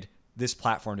wanted this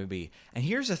platform to be. And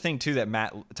here's the thing, too, that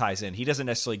Matt ties in. He doesn't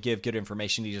necessarily give good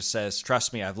information. He just says,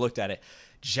 trust me, I've looked at it.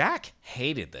 Jack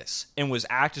hated this and was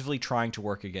actively trying to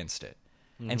work against it.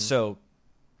 And so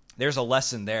there's a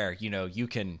lesson there. You know, you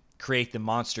can create the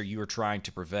monster you are trying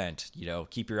to prevent. You know,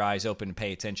 keep your eyes open and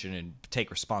pay attention and take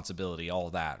responsibility, all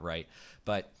that, right?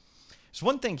 But there's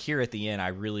one thing here at the end I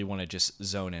really want to just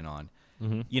zone in on.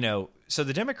 You know, so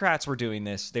the Democrats were doing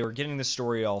this. They were getting the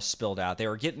story all spilled out. They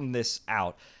were getting this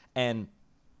out. And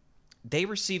they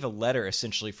receive a letter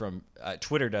essentially from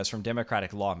Twitter does from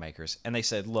Democratic lawmakers. And they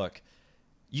said, look,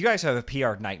 you guys have a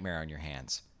PR nightmare on your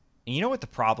hands. And you know what the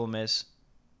problem is?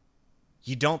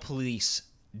 You don't police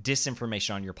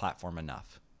disinformation on your platform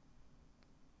enough.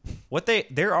 What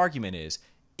their argument is,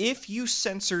 if you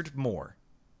censored more,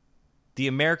 the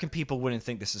American people wouldn't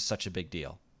think this is such a big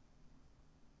deal.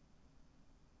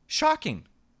 Shocking.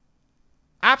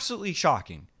 Absolutely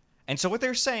shocking. And so what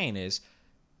they're saying is,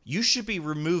 you should be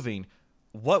removing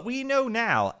what we know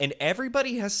now, and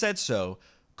everybody has said so,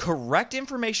 correct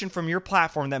information from your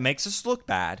platform that makes us look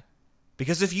bad,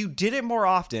 because if you did it more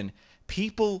often,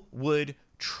 people would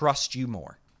trust you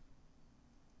more.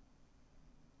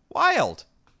 Wild.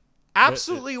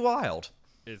 Absolutely wild.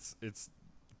 It's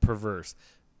perverse.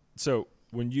 So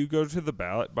when you go to the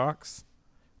ballot box,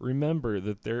 remember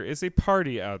that there is a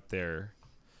party out there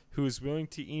who is willing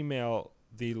to email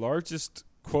the largest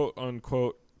quote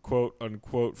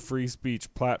unquote free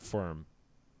speech platform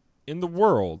in the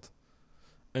world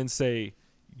and say,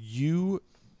 you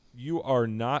are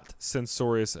not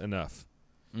censorious enough.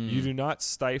 You do not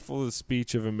stifle the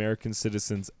speech of American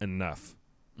citizens enough.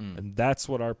 And that's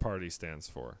what our party stands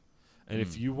for. And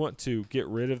if you want to get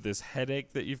rid of this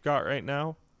headache that you've got right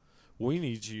now, we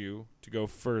need you to go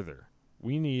further.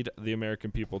 We need the American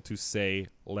people to say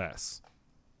less.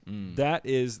 That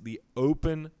is the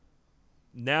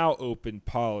now open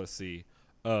policy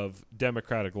of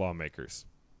Democratic lawmakers.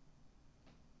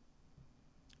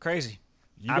 Crazy.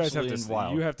 You guys Absolutely have to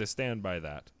wild. you have to stand by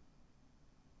that.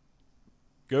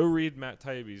 Go read Matt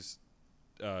Taibbi's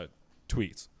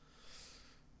tweets.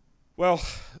 Well,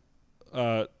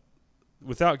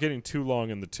 without getting too long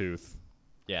in the tooth,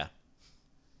 Yeah.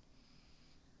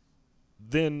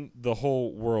 then the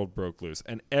whole world broke loose,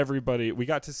 and everybody, we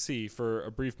got to see for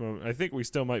a brief moment, I think we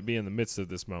still might be in the midst of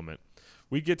this moment,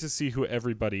 we get to see who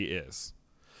everybody is,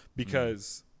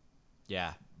 because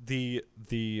Yeah. the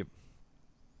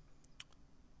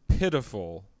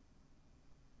pitiful,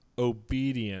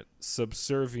 obedient,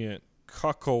 subservient,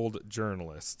 cuckold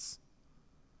journalists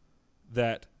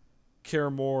that care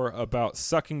more about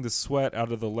sucking the sweat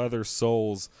out of the leather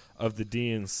soles of the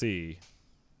DNC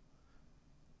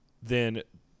than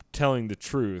telling the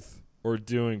truth or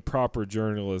doing proper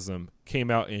journalism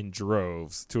came out in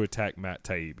droves to attack Matt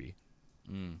Taibbi.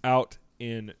 Out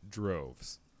in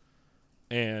droves.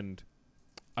 And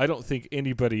I don't think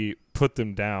anybody put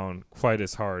them down quite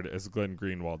as hard as Glenn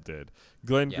Greenwald did.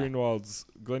 Glenn Greenwald's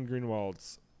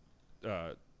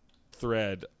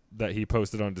thread that he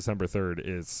posted on December 3rd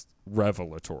is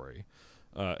revelatory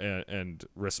and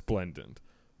resplendent.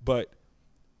 But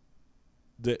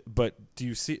do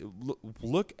you see?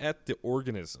 Look at the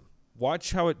organism.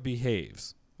 Watch how it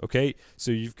behaves. Okay,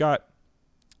 so you've got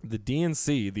the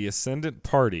DNC, the Ascendant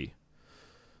Party,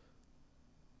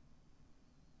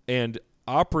 and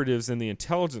operatives in the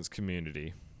intelligence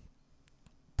community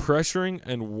pressuring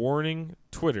and warning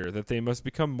Twitter that they must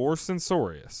become more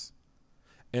censorious,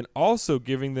 and also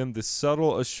giving them the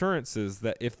subtle assurances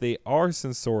that if they are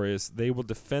censorious, they will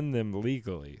defend them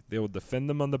legally. They will defend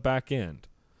them on the back end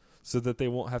so that they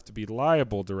won't have to be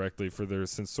liable directly for their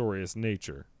censorious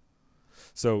nature.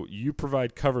 So you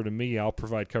provide cover to me, I'll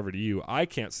provide cover to you. I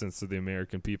can't censor the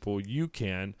American people. You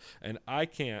can, and I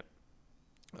can't,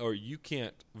 or you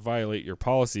can't violate your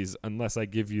policies unless I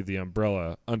give you the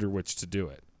umbrella under which to do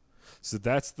it. So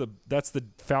that's the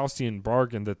Faustian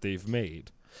bargain that they've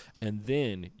made. And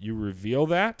then you reveal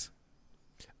that,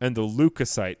 and the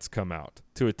leukocytes come out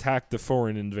to attack the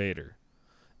foreign invader.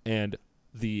 And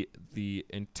the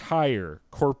entire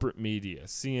corporate media,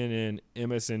 CNN,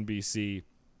 MSNBC,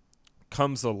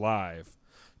 comes alive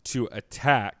to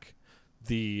attack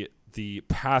the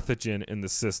pathogen in the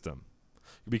system.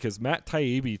 Because Matt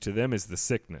Taibbi to them is the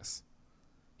sickness.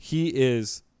 He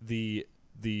is the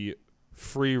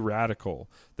free radical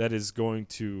that is going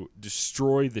to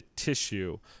destroy the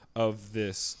tissue of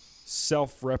this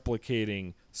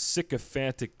self-replicating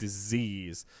sycophantic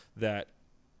disease that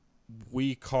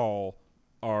we call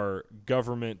our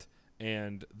government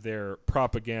and their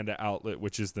propaganda outlet,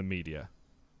 which is the media,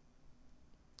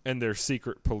 and their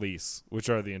secret police, which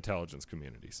are the intelligence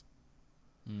communities.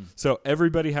 So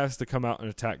everybody has to come out and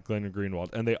attack Glenn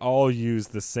Greenwald, and they all use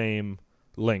the same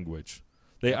language.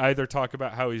 They either talk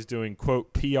about how he's doing,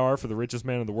 quote, PR for the richest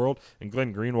man in the world, and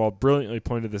Glenn Greenwald brilliantly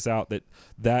pointed this out,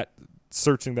 that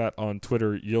searching that on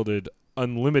Twitter yielded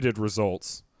unlimited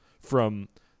results from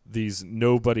these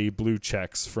nobody blue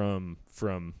checks from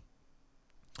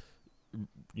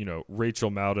Rachel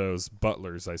Maddow's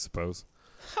butlers, I suppose.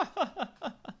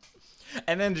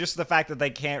 And then just the fact that they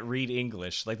can't read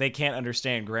English, like they can't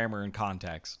understand grammar and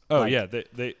context. Oh like, yeah, they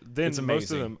then it's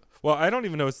most of amazing. them. Well, I don't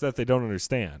even know it's that they don't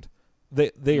understand.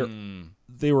 They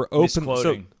were open. So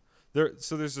Misquoting.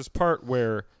 there's this part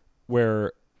where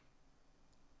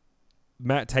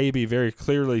Matt Taibbi very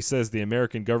clearly says the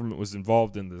American government was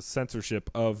involved in the censorship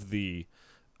of the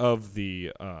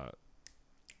he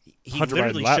Hunter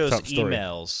literally Biden shows laptop story.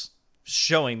 emails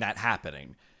showing that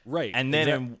happening. Right, And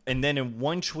then in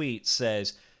one tweet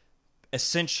says,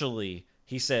 essentially,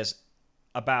 he says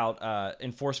about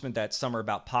enforcement that some are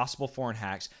about possible foreign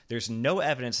hacks. There's no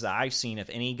evidence that I've seen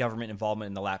of any government involvement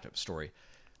in the laptop story.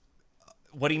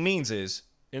 What he means is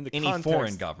in the any context,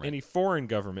 foreign government. any foreign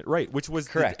government, right? Which was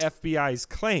Correct. the FBI's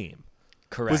claim.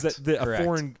 Correct. Was that Correct. a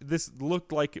foreign? This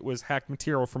looked like it was hacked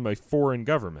material from a foreign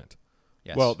government.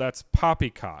 Yes. Well, that's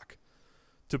poppycock,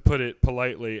 to put it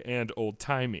politely and old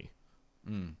timey.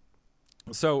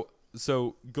 So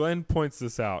Glenn points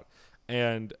this out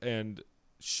and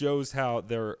shows how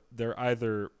they're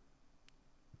either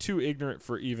too ignorant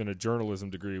for even a journalism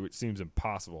degree, which seems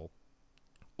impossible,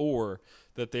 or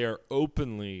that they are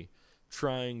openly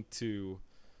trying to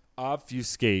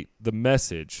obfuscate the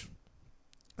message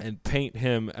and paint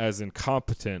him as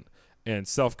incompetent and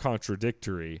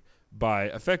self-contradictory by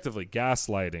effectively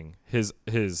gaslighting his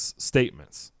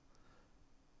statements.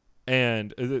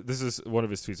 And this is one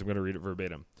of his tweets. I'm going to read it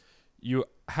verbatim. You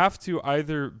have to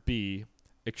either be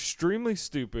extremely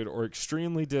stupid or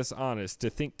extremely dishonest to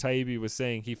think Taibbi was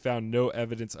saying he found no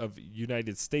evidence of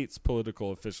United States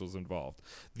political officials involved.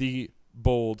 The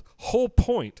bold whole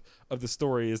point of the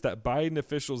story is that Biden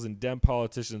officials and Dem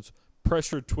politicians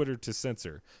pressured Twitter to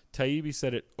censor. Taibbi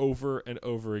said it over and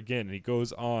over again, and he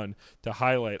goes on to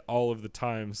highlight all of the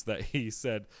times that he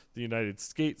said the United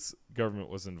States government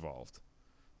was involved.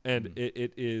 And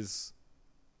it is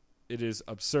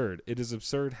absurd. It is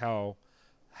absurd how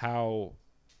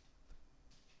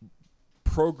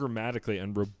programmatically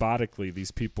and robotically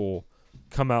these people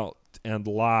come out and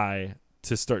lie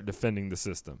to start defending the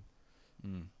system.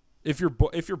 If your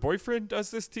boyfriend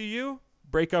does this to you,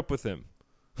 break up with him.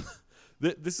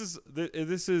 This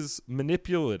is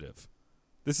manipulative.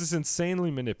 This is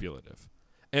insanely manipulative.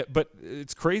 But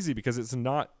it's crazy because it's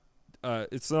not a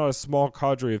small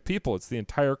cadre of people. It's the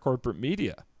entire corporate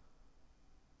media.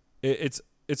 It's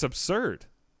absurd.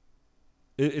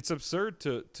 It's absurd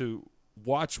to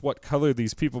watch what color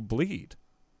these people bleed.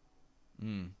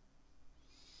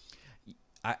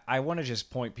 I want to just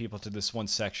point people to this one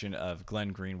section of Glenn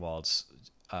Greenwald's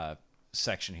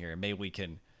section here. Maybe we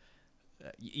can,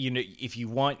 if you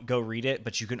want, go read it,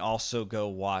 but you can also go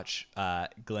watch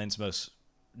Glenn's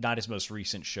not his most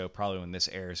recent show, probably when this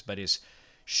airs, but his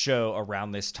show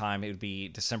around this time. It would be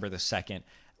December the 2nd,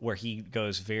 where he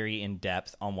goes very in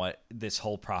depth on what this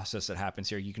whole process that happens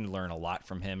here. You can learn a lot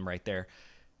from him right there.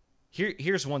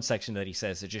 Here's one section that he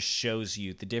says that just shows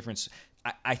you the difference.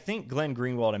 I think Glenn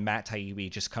Greenwald and Matt Taibbi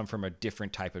just come from a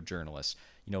different type of journalist.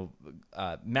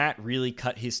 Matt really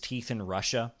cut his teeth in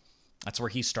Russia. That's where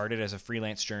he started as a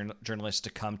freelance journalist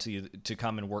to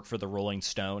come and work for the Rolling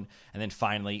Stone, and then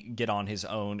finally get on his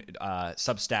own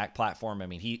Substack platform. I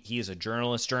mean, he is a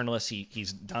journalist.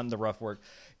 He's done the rough work.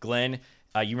 Glenn,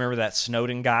 you remember that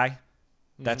Snowden guy?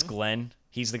 That's Glenn.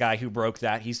 He's the guy who broke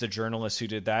that. He's the journalist who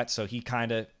did that. So he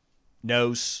kind of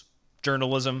knows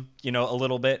journalism, a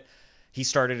little bit. He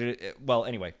started it. Well,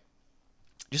 anyway,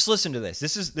 just listen to this.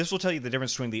 This will tell you the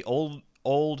difference between the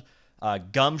old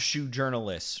gumshoe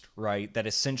journalist, right? That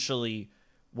essentially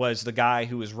was the guy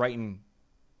who was writing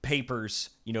papers,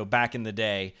 back in the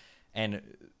day, and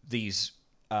these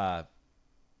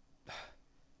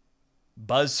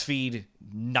BuzzFeed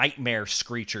nightmare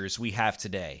screechers we have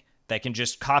today that can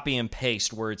just copy and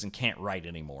paste words and can't write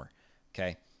anymore.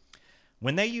 Okay.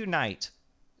 When they unite,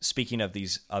 speaking of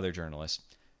these other journalists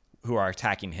who are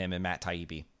attacking him and Matt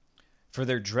Taibbi, for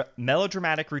their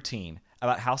melodramatic routine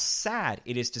about how sad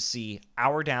it is to see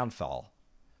our downfall,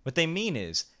 what they mean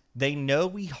is they know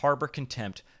we harbor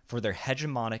contempt for their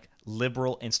hegemonic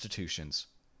liberal institutions.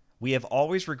 We have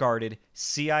always regarded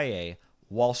CIA,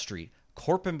 Wall Street,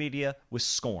 corporate media with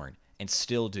scorn, and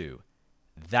still do.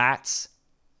 That's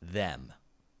them.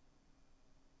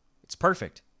 It's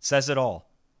perfect. Says it all.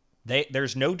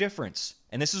 There's no difference.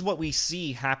 And this is what we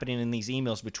see happening in these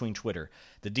emails between Twitter.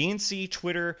 The DNC,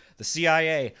 Twitter, the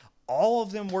CIA, all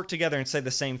of them work together and say the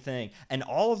same thing. And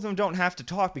all of them don't have to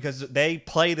talk because they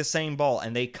play the same ball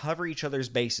and they cover each other's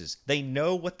bases. They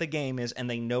know what the game is and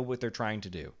they know what they're trying to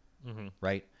do.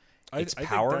 Right? It's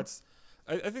power.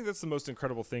 I think that's the most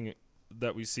incredible thing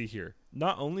that we see here.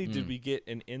 Not only did we get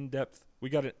an in-depth, we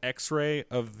got an X-ray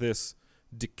of this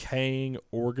decaying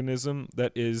organism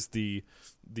that is the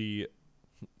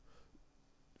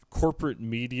corporate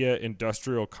media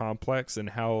industrial complex and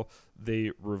how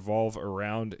they revolve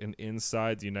around and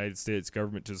inside the United States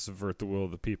government to subvert the will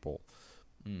of the people.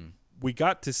 We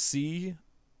got to see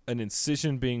an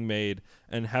incision being made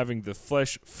and having the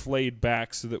flesh flayed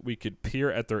back so that we could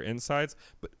peer at their insides,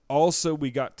 but also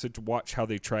we got to watch how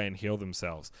they try and heal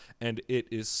themselves. And it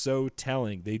is so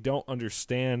telling. They don't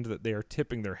understand that they are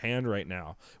tipping their hand right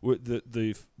now.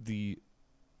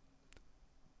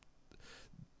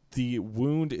 The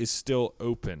wound is still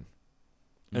open,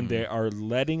 and they are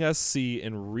letting us see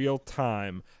in real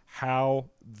time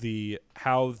how the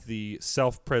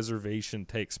self-preservation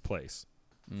takes place.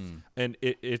 And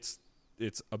it's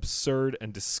absurd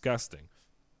and disgusting.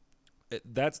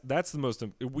 That's the most.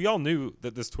 We all knew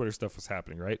that this Twitter stuff was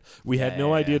happening, right? We had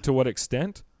no idea to what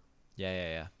extent.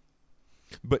 Yeah.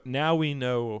 But now we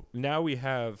know. Now we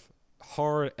have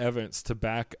hard evidence to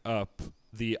back up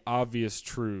the obvious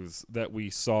truths that we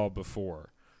saw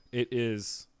before.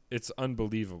 It's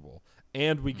unbelievable.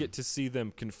 And we get to see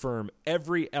them confirm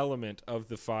every element of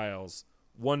the files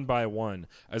one by one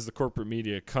as the corporate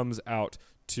media comes out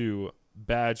to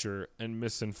badger and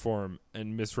misinform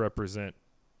and misrepresent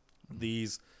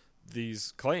these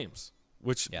claims,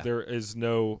 which there is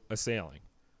no assailing.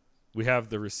 We have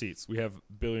the receipts. We have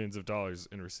billions of dollars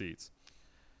in receipts.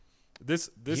 This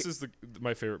is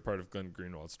my favorite part of Glenn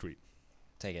Greenwald's tweet.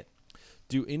 Take it.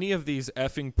 Do any of these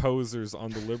effing posers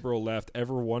on the liberal left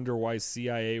ever wonder why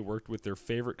CIA worked with their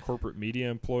favorite corporate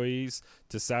media employees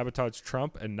to sabotage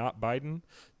Trump and not Biden?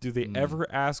 Do they ever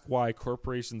ask why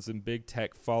corporations and big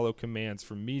tech follow commands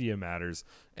from Media Matters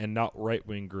and not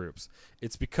right-wing groups.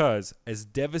 It's because, as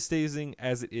devastating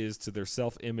as it is to their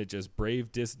self-image as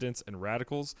brave dissidents and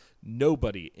radicals,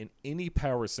 nobody in any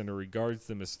power center regards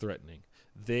them as threatening.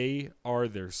 They are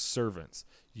their servants,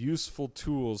 useful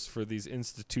tools for these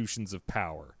institutions of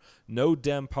power. No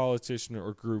Dem politician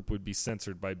or group would be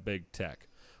censored by big tech.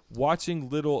 Watching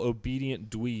little obedient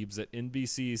dweebs at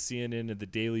NBC, CNN, and the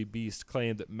Daily Beast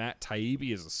claim that Matt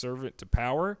Taibbi is a servant to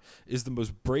power is the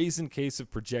most brazen case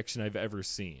of projection I've ever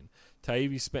seen.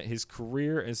 Taibbi spent his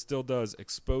career and still does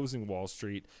exposing Wall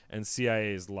Street and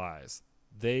CIA's lies.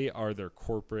 They are their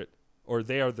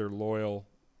loyal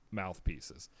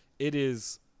mouthpieces. It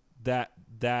is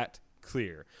that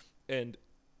clear. And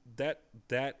that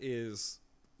is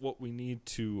what we need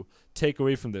to take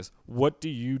away from this. What do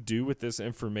you do with this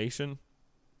information?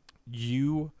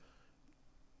 You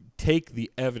take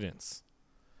the evidence.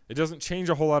 It doesn't change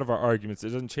a whole lot of our arguments. It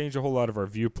doesn't change a whole lot of our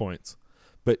viewpoints.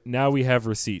 But now we have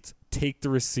receipts. Take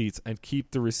the receipts and keep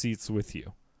the receipts with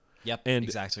you. Yep, And,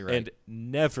 exactly right. And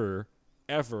never,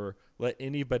 ever let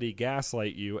anybody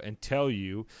gaslight you and tell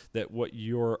you that what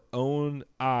your own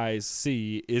eyes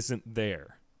see isn't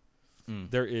there.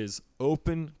 There is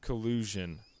open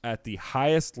collusion at the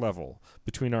highest level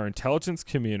between our intelligence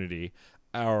community,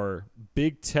 our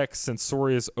big tech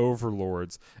censorious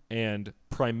overlords, and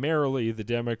primarily the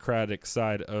Democratic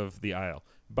side of the aisle.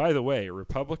 By the way,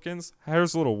 Republicans,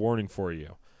 here's a little warning for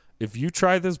you. If you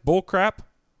try this bullcrap,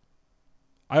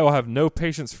 I will have no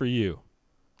patience for you.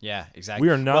 Yeah, exactly.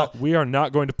 We are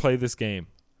not going to play this game.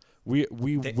 We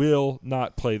will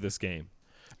not play this game.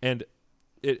 And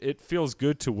it feels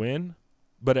good to win,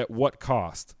 but at what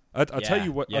cost? I'll tell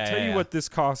you what. I'll tell you what this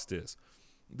cost is.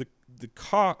 The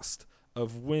cost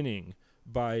of winning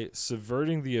by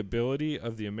subverting the ability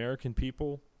of the American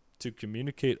people to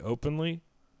communicate openly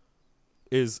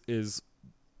is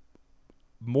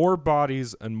more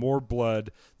bodies and more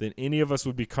blood than any of us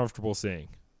would be comfortable seeing.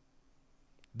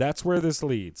 That's where this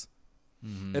leads.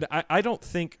 Mm-hmm. And I don't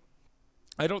think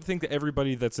that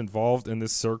everybody that's involved in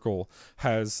this circle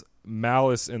has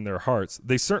malice in their hearts.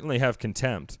 They certainly have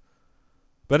contempt,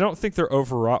 but I don't think they're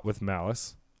overwrought with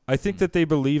malice. I think that they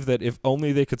believe that if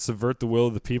only they could subvert the will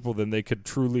of the people, then they could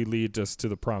truly lead us to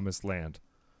the promised land.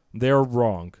 They're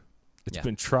wrong. It's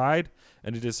been tried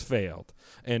and it has failed.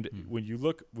 And when you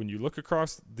look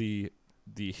across the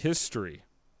history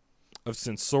of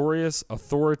censorious,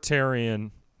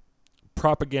 authoritarian,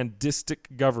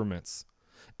 propagandistic governments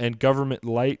and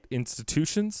government-light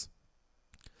institutions,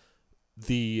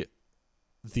 the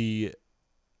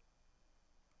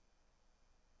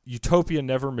utopia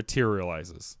never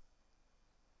materializes.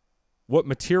 What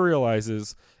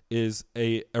materializes is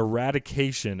a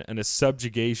eradication and a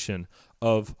subjugation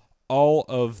of all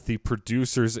of the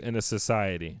producers in a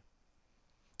society.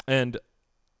 And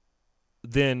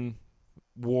then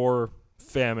war,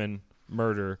 famine,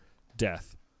 murder,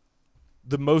 death.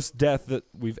 The most death that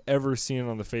we've ever seen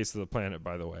on the face of the planet,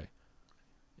 by the way.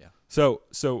 Yeah.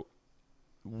 So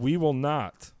we will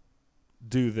not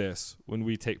do this when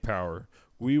we take power.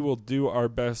 We will do our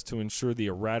best to ensure the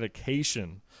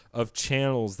eradication of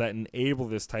channels that enable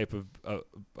this type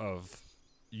of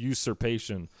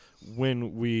usurpation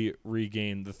when we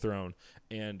regain the throne.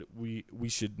 And we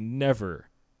should never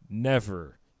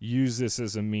use this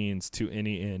as a means to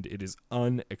any end. It is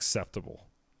unacceptable.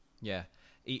 Yeah.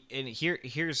 And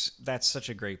here's that's such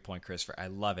a great point, Christopher. I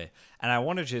love it. And I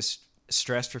want to just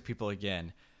stress for people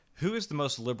again, who is the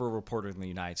most liberal reporter in the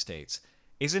United States?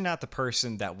 Is it not the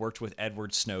person that worked with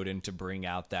Edward Snowden to bring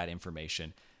out that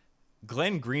information?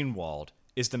 Glenn Greenwald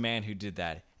is the man who did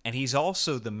that. And he's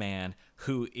also the man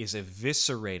who is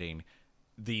eviscerating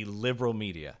the liberal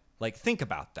media. Like, think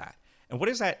about that. And what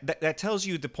is that? That tells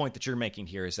you the point that you're making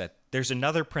here is that there's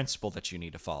another principle that you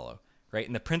need to follow, right?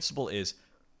 And the principle is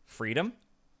freedom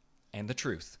and the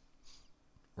truth,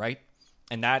 right?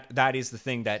 And that is the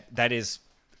thing that is,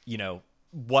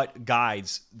 what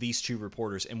guides these two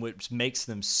reporters and what makes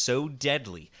them so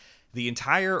deadly. The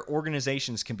entire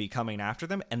organizations can be coming after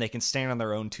them and they can stand on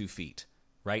their own 2 feet,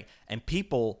 right? And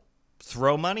people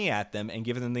throw money at them and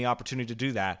give them the opportunity to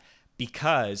do that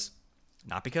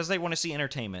not because they want to see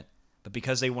entertainment, but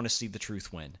because they want to see the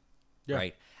truth win,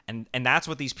 right? And that's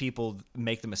what these people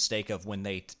make the mistake of when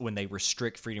they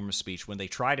restrict freedom of speech, when they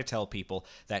try to tell people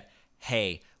that,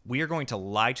 hey, we are going to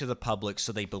lie to the public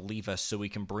so they believe us so we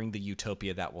can bring the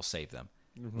utopia that will save them.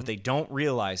 Mm-hmm. What they don't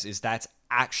realize is that's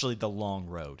actually the long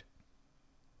road,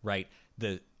 right?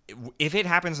 If it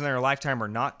happens in their lifetime or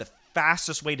not, the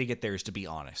fastest way to get there is to be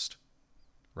honest,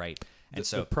 right? And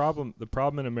the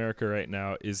problem in America right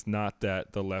now is not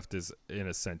that the left is in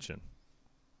ascension.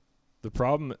 The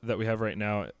problem that we have right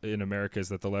now in America is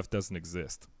that the left doesn't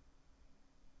exist.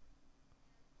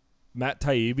 Matt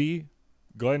Taibbi,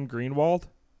 Glenn Greenwald,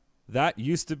 that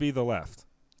used to be the left.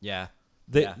 Yeah.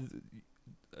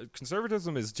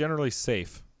 Conservatism is generally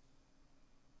safe.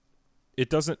 It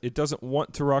doesn't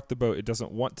want to rock the boat. It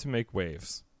doesn't want to make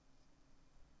waves.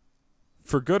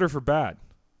 For good or for bad.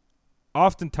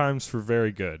 Oftentimes for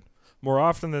very good. More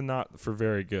often than not for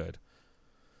very good.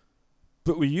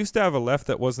 But we used to have a left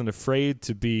that wasn't afraid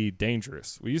to be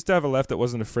dangerous. We used to have a left that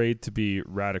wasn't afraid to be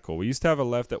radical. We used to have a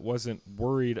left that wasn't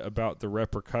worried about the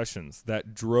repercussions,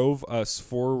 that drove us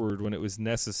forward when it was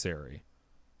necessary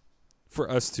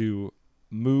for us to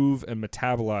move and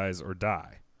metabolize or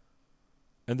die.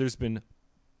 And there's been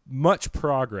much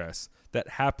progress that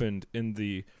happened in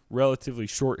the relatively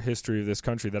short history of this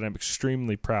country that I'm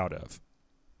extremely proud of.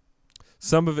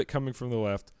 Some of it coming from the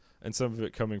left and some of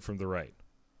it coming from the right.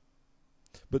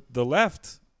 But the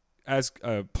left, as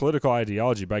a political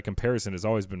ideology, by comparison, has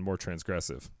always been more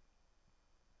transgressive.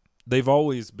 They've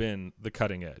always been the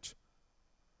cutting edge.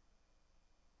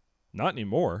 Not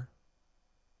anymore.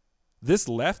 This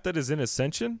left that is in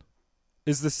ascension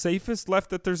is the safest left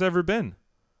that there's ever been.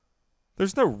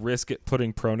 There's no risk at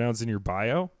putting pronouns in your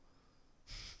bio.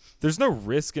 There's no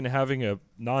risk in having a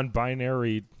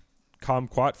non-binary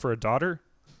kumquat for a daughter.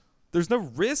 There's no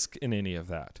risk in any of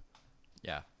that.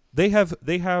 Yeah. They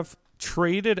have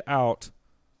traded out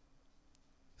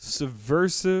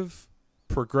subversive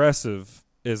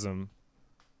progressivism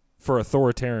for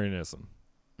authoritarianism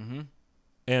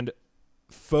and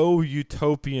faux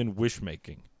utopian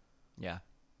wish-making. Yeah.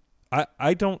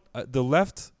 I don't the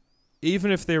left,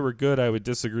 even if they were good, I would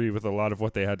disagree with a lot of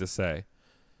what they had to say.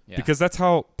 Yeah. Because that's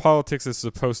how politics is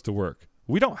supposed to work.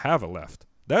 We don't have a left.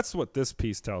 That's what this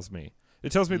piece tells me.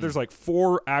 It tells me there's like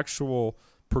 4 actual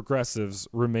progressives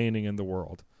remaining in the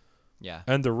world. Yeah.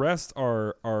 And the rest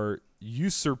are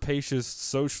usurpacious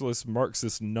socialist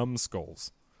Marxist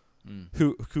numbskulls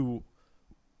who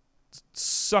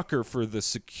sucker for the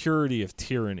security of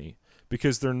tyranny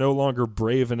because they're no longer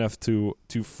brave enough to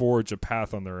forge a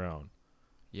path on their own.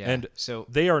 Yeah. And so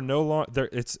they are no longer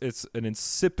it's an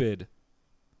insipid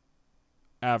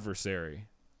adversary.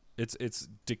 It's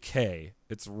decay,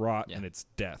 it's rot, and it's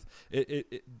death.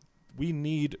 We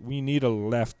need a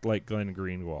left like Glenn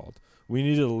Greenwald. We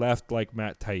need a left like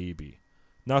Matt Taibbi.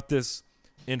 Not this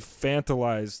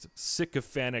infantilized,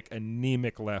 sycophantic,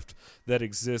 anemic left that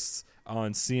exists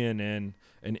on CNN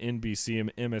and NBC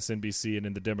and MSNBC and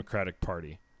in the Democratic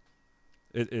Party.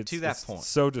 It's point.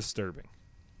 So disturbing.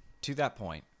 To that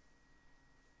point,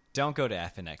 don't go to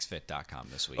fnxfit.com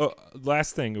this week. Oh,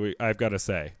 last thing I've got to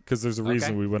say, because there's a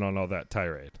reason we went on all that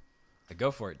tirade. Go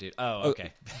for it, dude. Oh,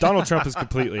 okay. Donald Trump is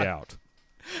completely out.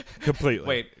 Completely.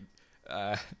 Wait,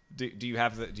 do you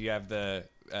have the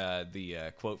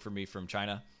quote for me from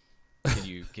China? Can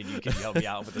you help me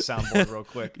out with the soundboard real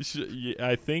quick?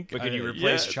 I think. But can you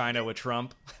replace China with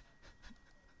Trump?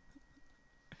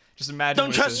 Just imagine.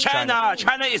 Don't trust China.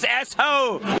 China is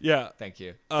asshole. Yeah. Thank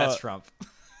you. That's Trump.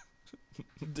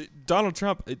 Donald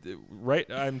Trump, right?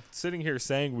 I'm sitting here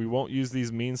saying we won't use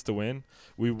these means to win.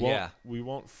 We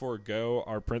won't forego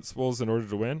our principles in order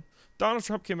to win. Donald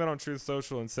Trump came out on Truth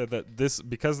Social and said that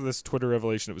because of this Twitter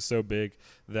revelation, it was so big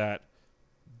that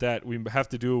we have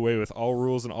to do away with all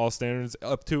rules and all standards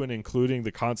up to and including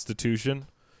the Constitution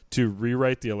to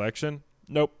rewrite the election.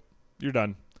 Nope, you're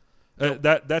done. Nope.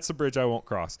 That's a bridge I won't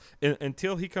cross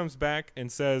until he comes back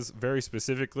and says very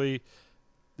specifically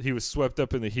he was swept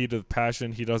up in the heat of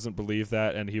passion. He doesn't believe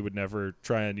that, and he would never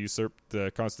try and usurp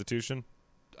the Constitution.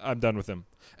 I'm done with him.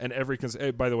 And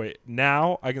by the way,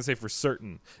 now I can say for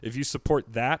certain, if you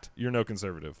support that, you're no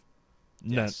conservative.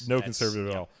 Yes, no conservative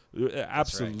at all.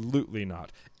 Absolutely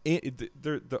not.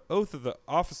 The oath of the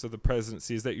office of the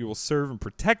presidency is that you will serve and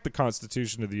protect the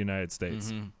Constitution of the United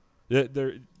States.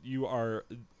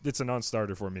 It's a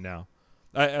non-starter for me now.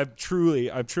 I'm truly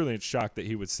in shock that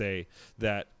he would say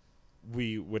that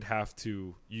we would have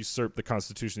to usurp the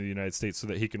Constitution of the United States so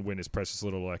that he can win his precious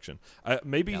little election.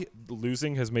 Maybe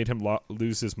losing has made him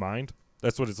lose his mind.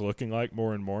 That's what it's looking like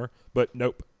more and more. But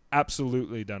nope,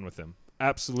 absolutely done with him.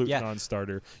 Absolute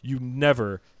non-starter. You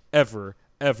never, ever,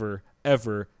 ever,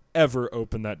 ever, ever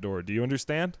open that door. Do you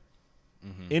understand?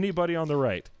 Mm-hmm. Anybody on the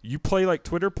right, you play like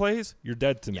Twitter plays, you're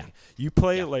dead to me. You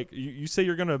play like you say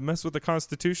you're going to mess with the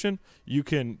Constitution, you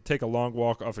can take a long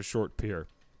walk off a short pier.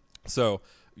 So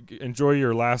enjoy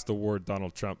your last award,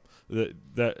 Donald Trump.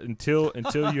 That until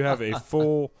you have a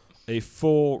a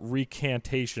full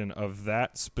recantation of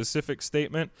that specific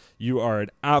statement, you are an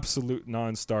absolute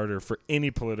non-starter for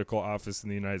any political office in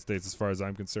the United States as far as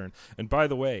I'm concerned. And by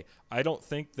the way, I don't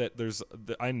think that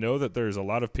I know that there's a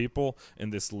lot of people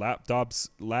in this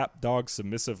lapdog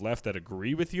submissive left that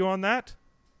agree with you on that.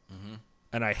 Mm-hmm.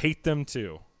 And I hate them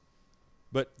too.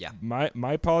 But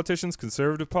my politicians,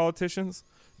 conservative politicians,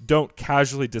 don't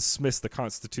casually dismiss the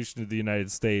Constitution of the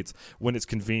United States when it's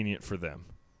convenient for them.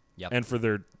 Yep. And for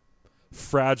their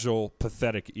fragile,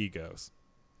 pathetic egos.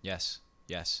 Yes.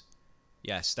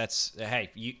 That's hey.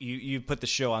 You put the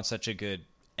show on such a good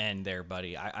end there,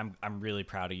 buddy. I'm really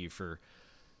proud of you for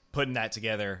putting that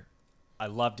together. I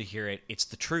love to hear it. It's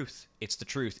the truth.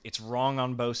 It's wrong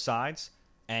on both sides,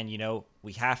 and you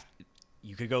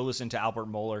could go listen to Albert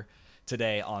Mohler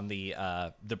today on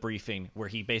the briefing where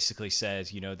he basically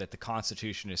says that the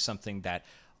Constitution is something that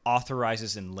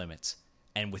authorizes and limits.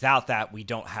 And without that, we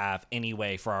don't have any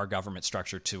way for our government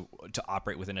structure to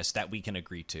operate within us that we can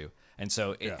agree to. And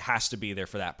so it has to be there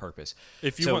for that purpose.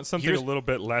 If you want something a little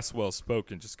bit less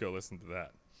well-spoken, just go listen to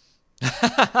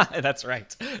that. That's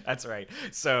right.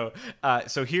 So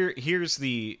here's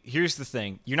the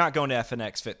thing. You're not going to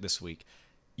FNX Fit this week.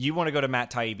 You want to go to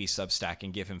Matt Taibbi's Substack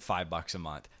and give him $5 a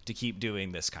month to keep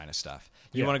doing this kind of stuff.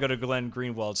 You want to go to Glenn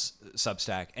Greenwald's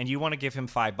Substack and you want to give him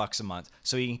 $5 a month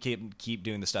so he can keep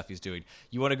doing the stuff he's doing.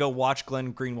 You want to go watch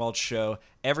Glenn Greenwald's show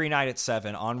every night at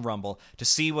 7 on Rumble to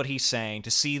see what he's saying,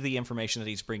 to see the information that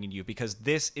he's bringing you, because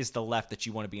this is the left that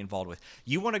you want to be involved with.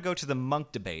 You want to go to the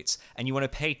Monk debates and you want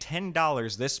to pay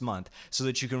 $10 this month so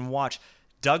that you can watch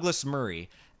Douglas Murray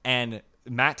and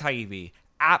Matt Taibbi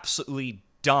absolutely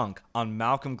dunk on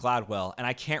Malcolm Gladwell, and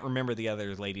I can't remember the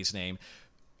other lady's name,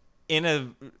 in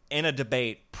a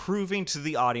debate, proving to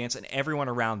the audience and everyone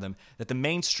around them that the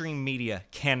mainstream media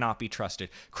cannot be trusted.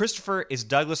 Christopher is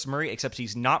Douglas Murray, except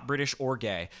he's not British or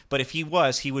gay. But if he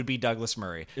was, he would be Douglas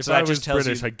Murray. If I was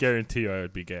British, I guarantee you I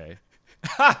would be gay.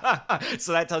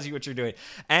 So that tells you what you're doing.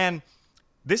 And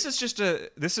this is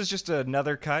just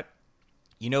another cut.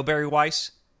 Barry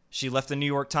Weiss, she left the New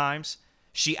York Times.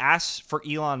 She asked for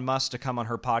Elon Musk to come on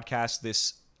her podcast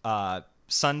this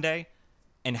Sunday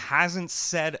and hasn't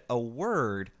said a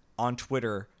word on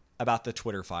Twitter about the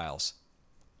Twitter files.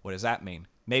 What does that mean?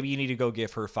 Maybe you need to go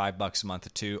give her $5 a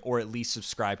month too, or at least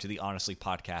subscribe to the Honestly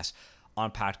podcast on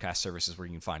podcast services where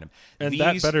you can find them. And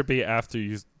that better be after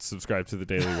you subscribe to the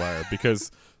Daily Wire,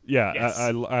 because yes.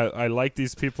 I like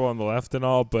these people on the left and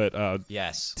all, but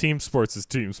yes, team sports is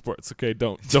team sports. Okay,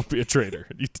 don't be a traitor.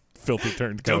 You filthy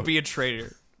turned coat. Don't be a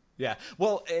traitor. Yeah.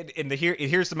 Well,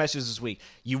 here's the message this week.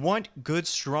 You want good,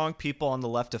 strong people on the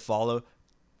left to follow.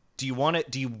 Do you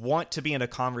want to be in a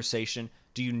conversation?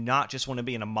 Do you not just want to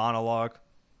be in a monologue?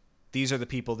 These are the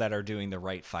people that are doing the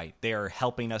right fight. They are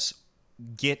helping us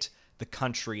get the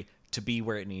country to be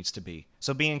where it needs to be.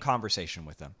 So be in conversation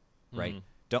with them, right?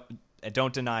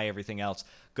 Don't deny everything else.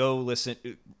 Go listen.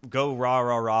 Go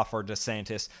rah for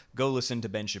DeSantis. Go listen to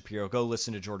Ben Shapiro. Go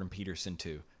listen to Jordan Peterson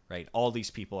too. Right? All these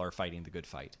people are fighting the good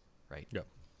fight. Right? Yeah,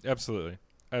 absolutely.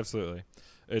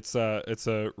 It's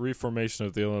a reformation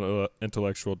of the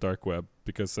intellectual dark web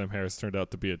because Sam Harris turned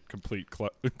out to be a complete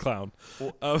clown.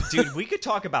 Well, dude, we could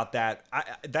talk about that.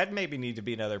 That maybe need to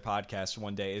be another podcast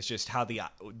one day. Is just how the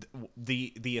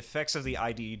effects of the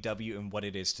IDW and what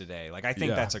it is today. Like, I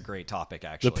think that's a great topic.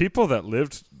 Actually, the people that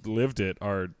lived it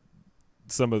are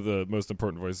some of the most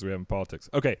important voices we have in politics.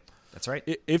 Okay, that's right.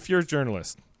 If you're a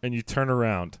journalist and you turn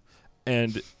around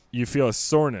and you feel a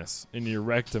soreness in your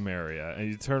rectum area, and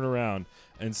you turn around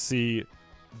and see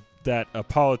that a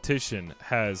politician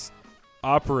has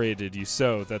operated you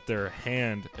so that their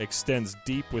hand extends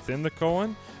deep within the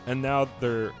colon, and now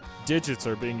their digits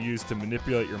are being used to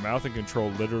manipulate your mouth and control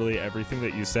literally everything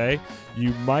that you say,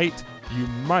 you might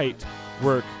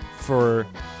work for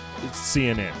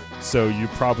CNN. So you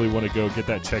probably want to go get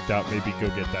that checked out, maybe go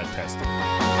get that tested.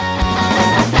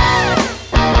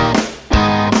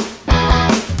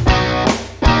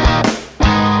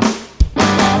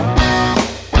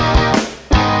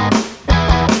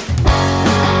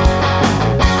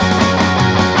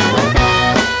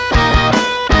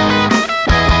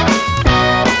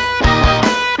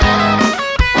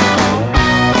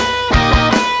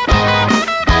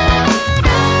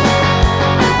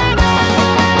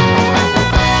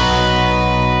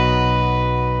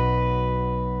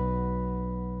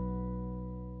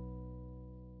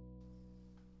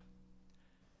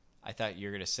 I thought you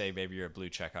were going to say maybe you're a blue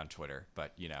check on Twitter,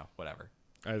 but, whatever.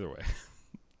 Either way.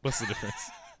 What's the difference?